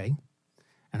 by the way,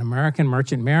 an American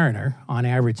merchant mariner, on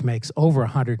average, makes over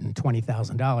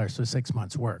 $120,000 for 6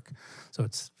 months' work. So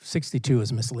it's 62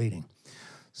 is misleading.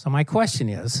 So my question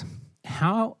is,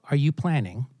 how are you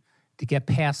planning to get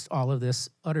past all of this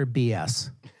utter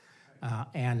BS?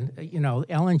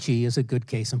 LNG is a good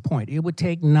case in point. It would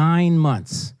take 9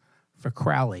 months for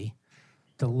Crowley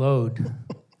to load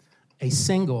a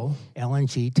single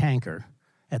LNG tanker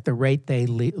at the rate they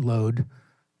load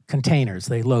containers.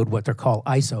 They load what they're called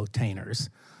isotainers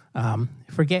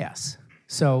for gas.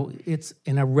 So it's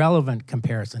an irrelevant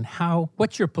comparison.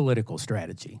 What's your political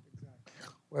strategy?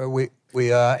 Well,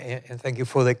 and thank you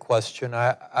for the question.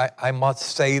 I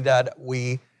must say that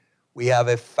we have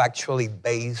a factually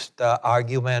based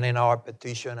argument in our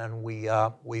petition, and we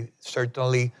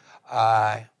certainly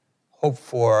hope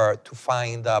to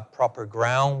find proper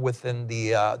ground within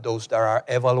those that are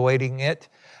evaluating it.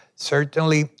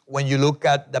 Certainly, when you look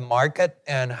at the market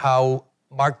and how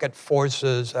market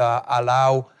forces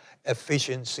allow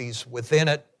efficiencies within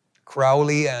it,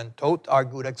 Crowley and Tote are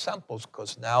good examples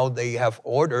because now they have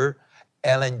ordered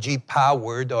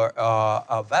LNG-powered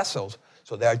vessels.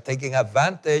 So they are taking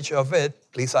advantage of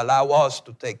it. Please allow us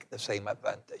to take the same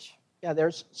advantage. Yeah,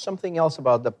 there's something else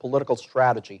about the political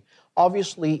strategy.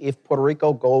 Obviously, if Puerto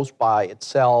Rico goes by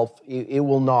itself, it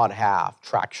will not have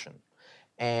traction.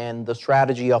 And the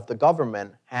strategy of the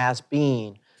government has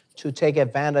been to take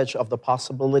advantage of the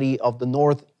possibility of the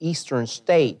northeastern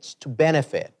states to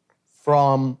benefit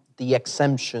from the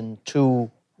exemption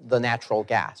to the natural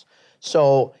gas.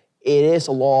 So it is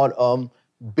a lot of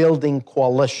building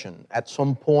coalition. At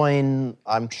some point,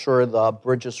 I'm sure the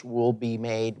bridges will be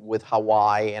made with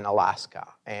Hawaii and Alaska.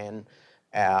 And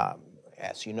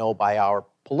as you know, by our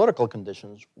political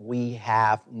conditions, we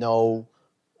have no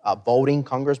voting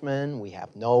congressmen, we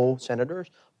have no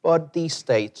senators, but these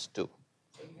states do.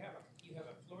 So you have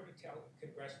a Florida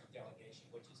congressional delegation,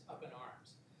 which is up in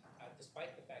arms,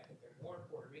 despite the fact that there are more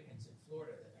Puerto Ricans in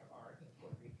Florida than there are in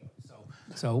Puerto Rico.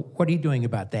 So what are you doing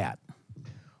about that?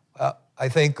 I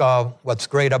think what's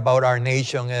great about our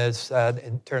nation is that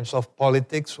in terms of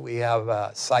politics, we have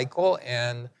a cycle,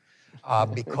 and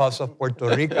because of Puerto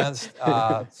Ricans,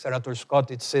 Senator Scott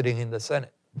is sitting in the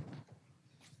Senate.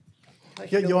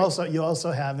 You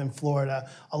also have in Florida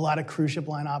a lot of cruise ship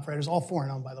line operators, all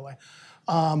foreign owned, by the way,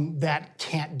 that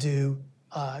can't do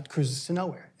cruises to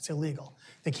nowhere. It's illegal.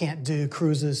 They can't do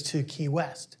cruises to Key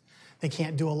West. They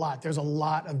can't do a lot. There's a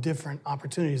lot of different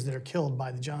opportunities that are killed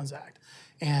by the Jones Act.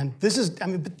 And this is,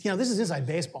 this is inside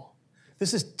baseball.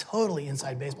 This is totally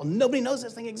inside baseball. Nobody knows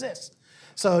this thing exists.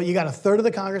 So you got a third of the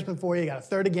congressman for you got a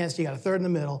third against you got a third in the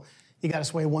middle. You got to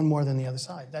sway one more than the other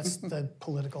side. That's the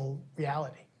political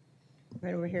reality.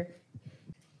 Right over here.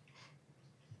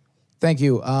 Thank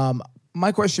you.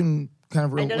 My question kind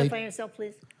of relates. Identify yourself,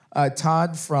 please.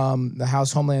 Todd from the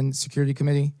House Homeland Security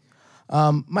Committee.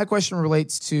 My question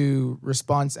relates to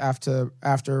response after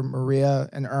Maria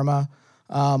and Irma.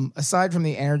 Aside from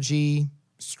the energy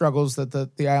struggles that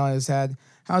the island has had,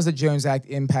 how has the Jones Act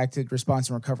impacted response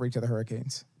and recovery to the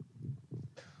hurricanes?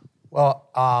 Well,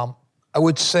 I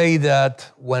would say that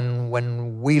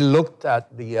when we looked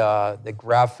at the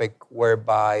graphic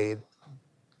whereby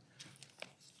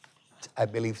I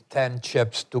believe 10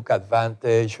 ships took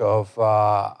advantage of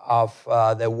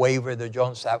the waiver, the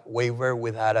Jones Act waiver,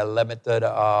 we had a limited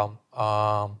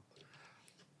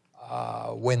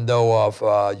window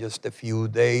of just a few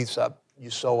days. You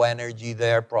saw energy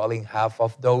there, probably in half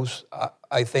of those.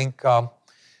 I think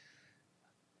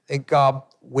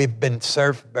we've been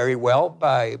served very well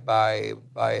by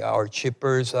our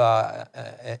shippers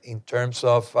in terms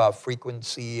of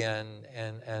frequency and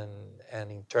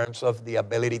in terms of the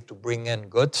ability to bring in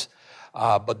goods.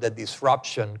 But the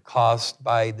disruption caused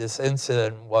by this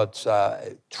incident was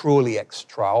truly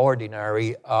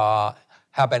extraordinary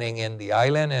happening in the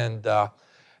island. And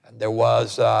there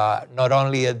was not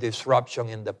only a disruption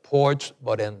in the ports,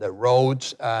 but in the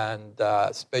roads, and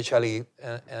especially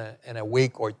in a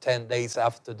week or 10 days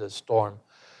after the storm.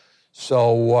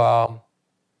 So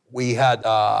we had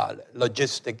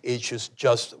logistic issues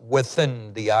just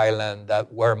within the island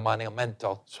that were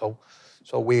monumental. So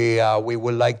we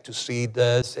would like to see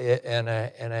this in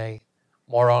a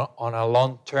more on a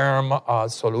long-term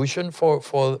solution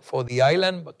for the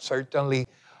island, but certainly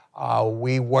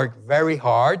we work very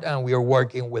hard, and we are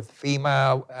working with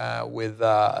FEMA, with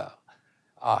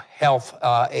health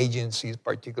agencies,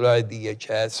 particularly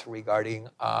DHS, regarding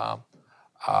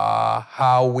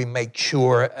how we make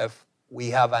sure if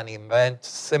we have an event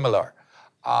similar,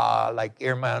 like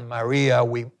Irma and Maria,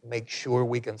 we make sure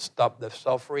we can stop the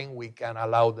suffering, we can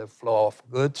allow the flow of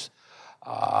goods.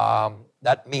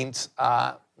 That means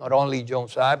not only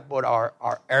Jones Act, but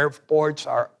our airports,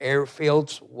 our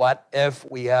airfields. What if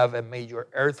we have a major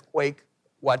earthquake?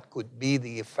 What could be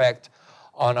the effect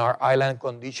on our island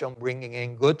condition bringing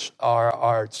in goods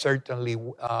are certainly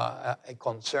a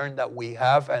concern that we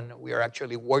have, and we are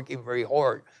actually working very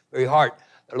hard,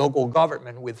 the local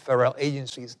government with federal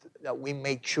agencies, that we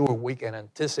make sure we can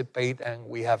anticipate and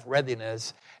we have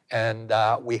readiness, and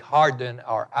we harden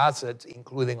our assets,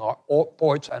 including our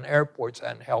ports and airports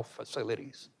and health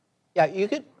facilities. Yeah, you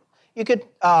could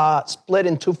split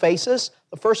in two phases.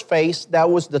 The first phase, that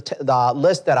was the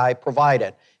list that I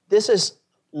provided. This is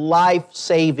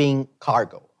life-saving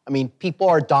cargo. I mean, people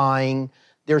are dying.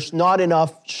 There's not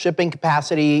enough shipping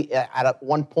capacity at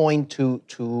one point to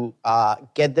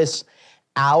get this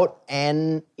out.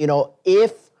 And,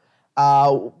 if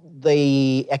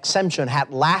the exemption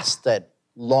had lasted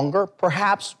longer,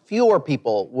 perhaps fewer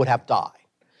people would have died.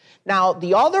 Now,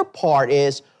 the other part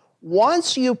is,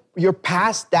 once you're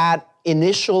past that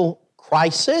initial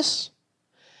crisis,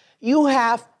 you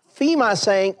have FEMA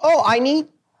saying, oh, I need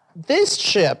these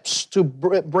ships to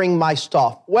bring my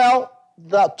stuff. Well,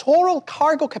 the total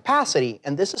cargo capacity,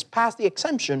 and this is past the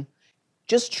exemption,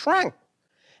 just shrank.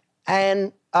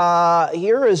 And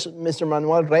here is Mr.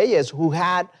 Manuel Reyes, who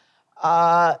had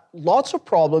lots of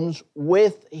problems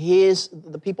with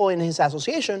the people in his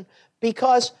association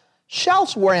because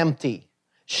shelves were empty.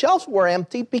 Shelves were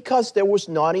empty because there was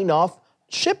not enough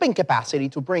shipping capacity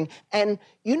to bring. And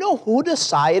you know who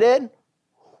decided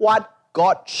what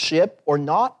got shipped or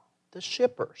not? The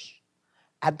shippers.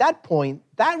 At that point,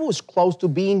 that was close to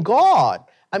being God.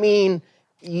 I mean,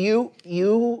 you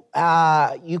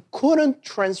couldn't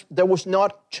there was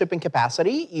not shipping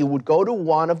capacity. You would go to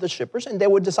one of the shippers and they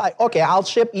would decide, okay, I'll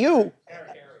ship you.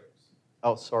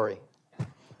 Oh, sorry.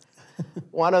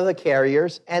 One of the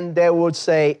carriers, and they would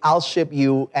say, I'll ship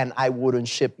you, and I wouldn't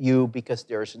ship you because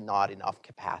there's not enough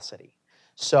capacity.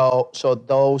 So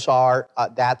those are,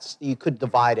 you could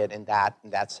divide it in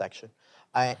that section.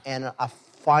 And a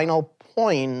final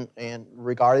point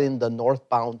regarding the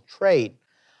northbound trade,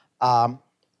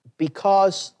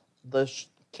 because the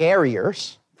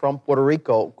carriers from Puerto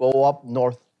Rico go up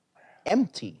north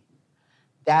empty,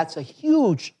 that's a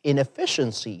huge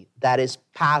inefficiency that is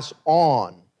passed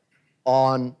on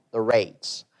the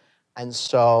rates. And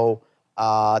so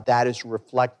that is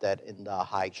reflected in the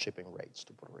high shipping rates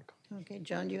to Puerto Rico. Okay,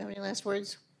 John, do you have any last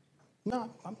words? No,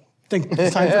 I think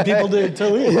it's time for people to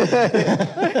leave.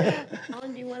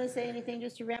 Alan, do you want to say anything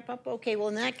just to wrap up? Okay, well,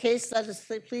 in that case, let us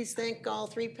please thank all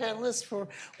three panelists for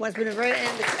what's been a very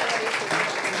exciting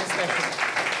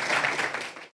discussion.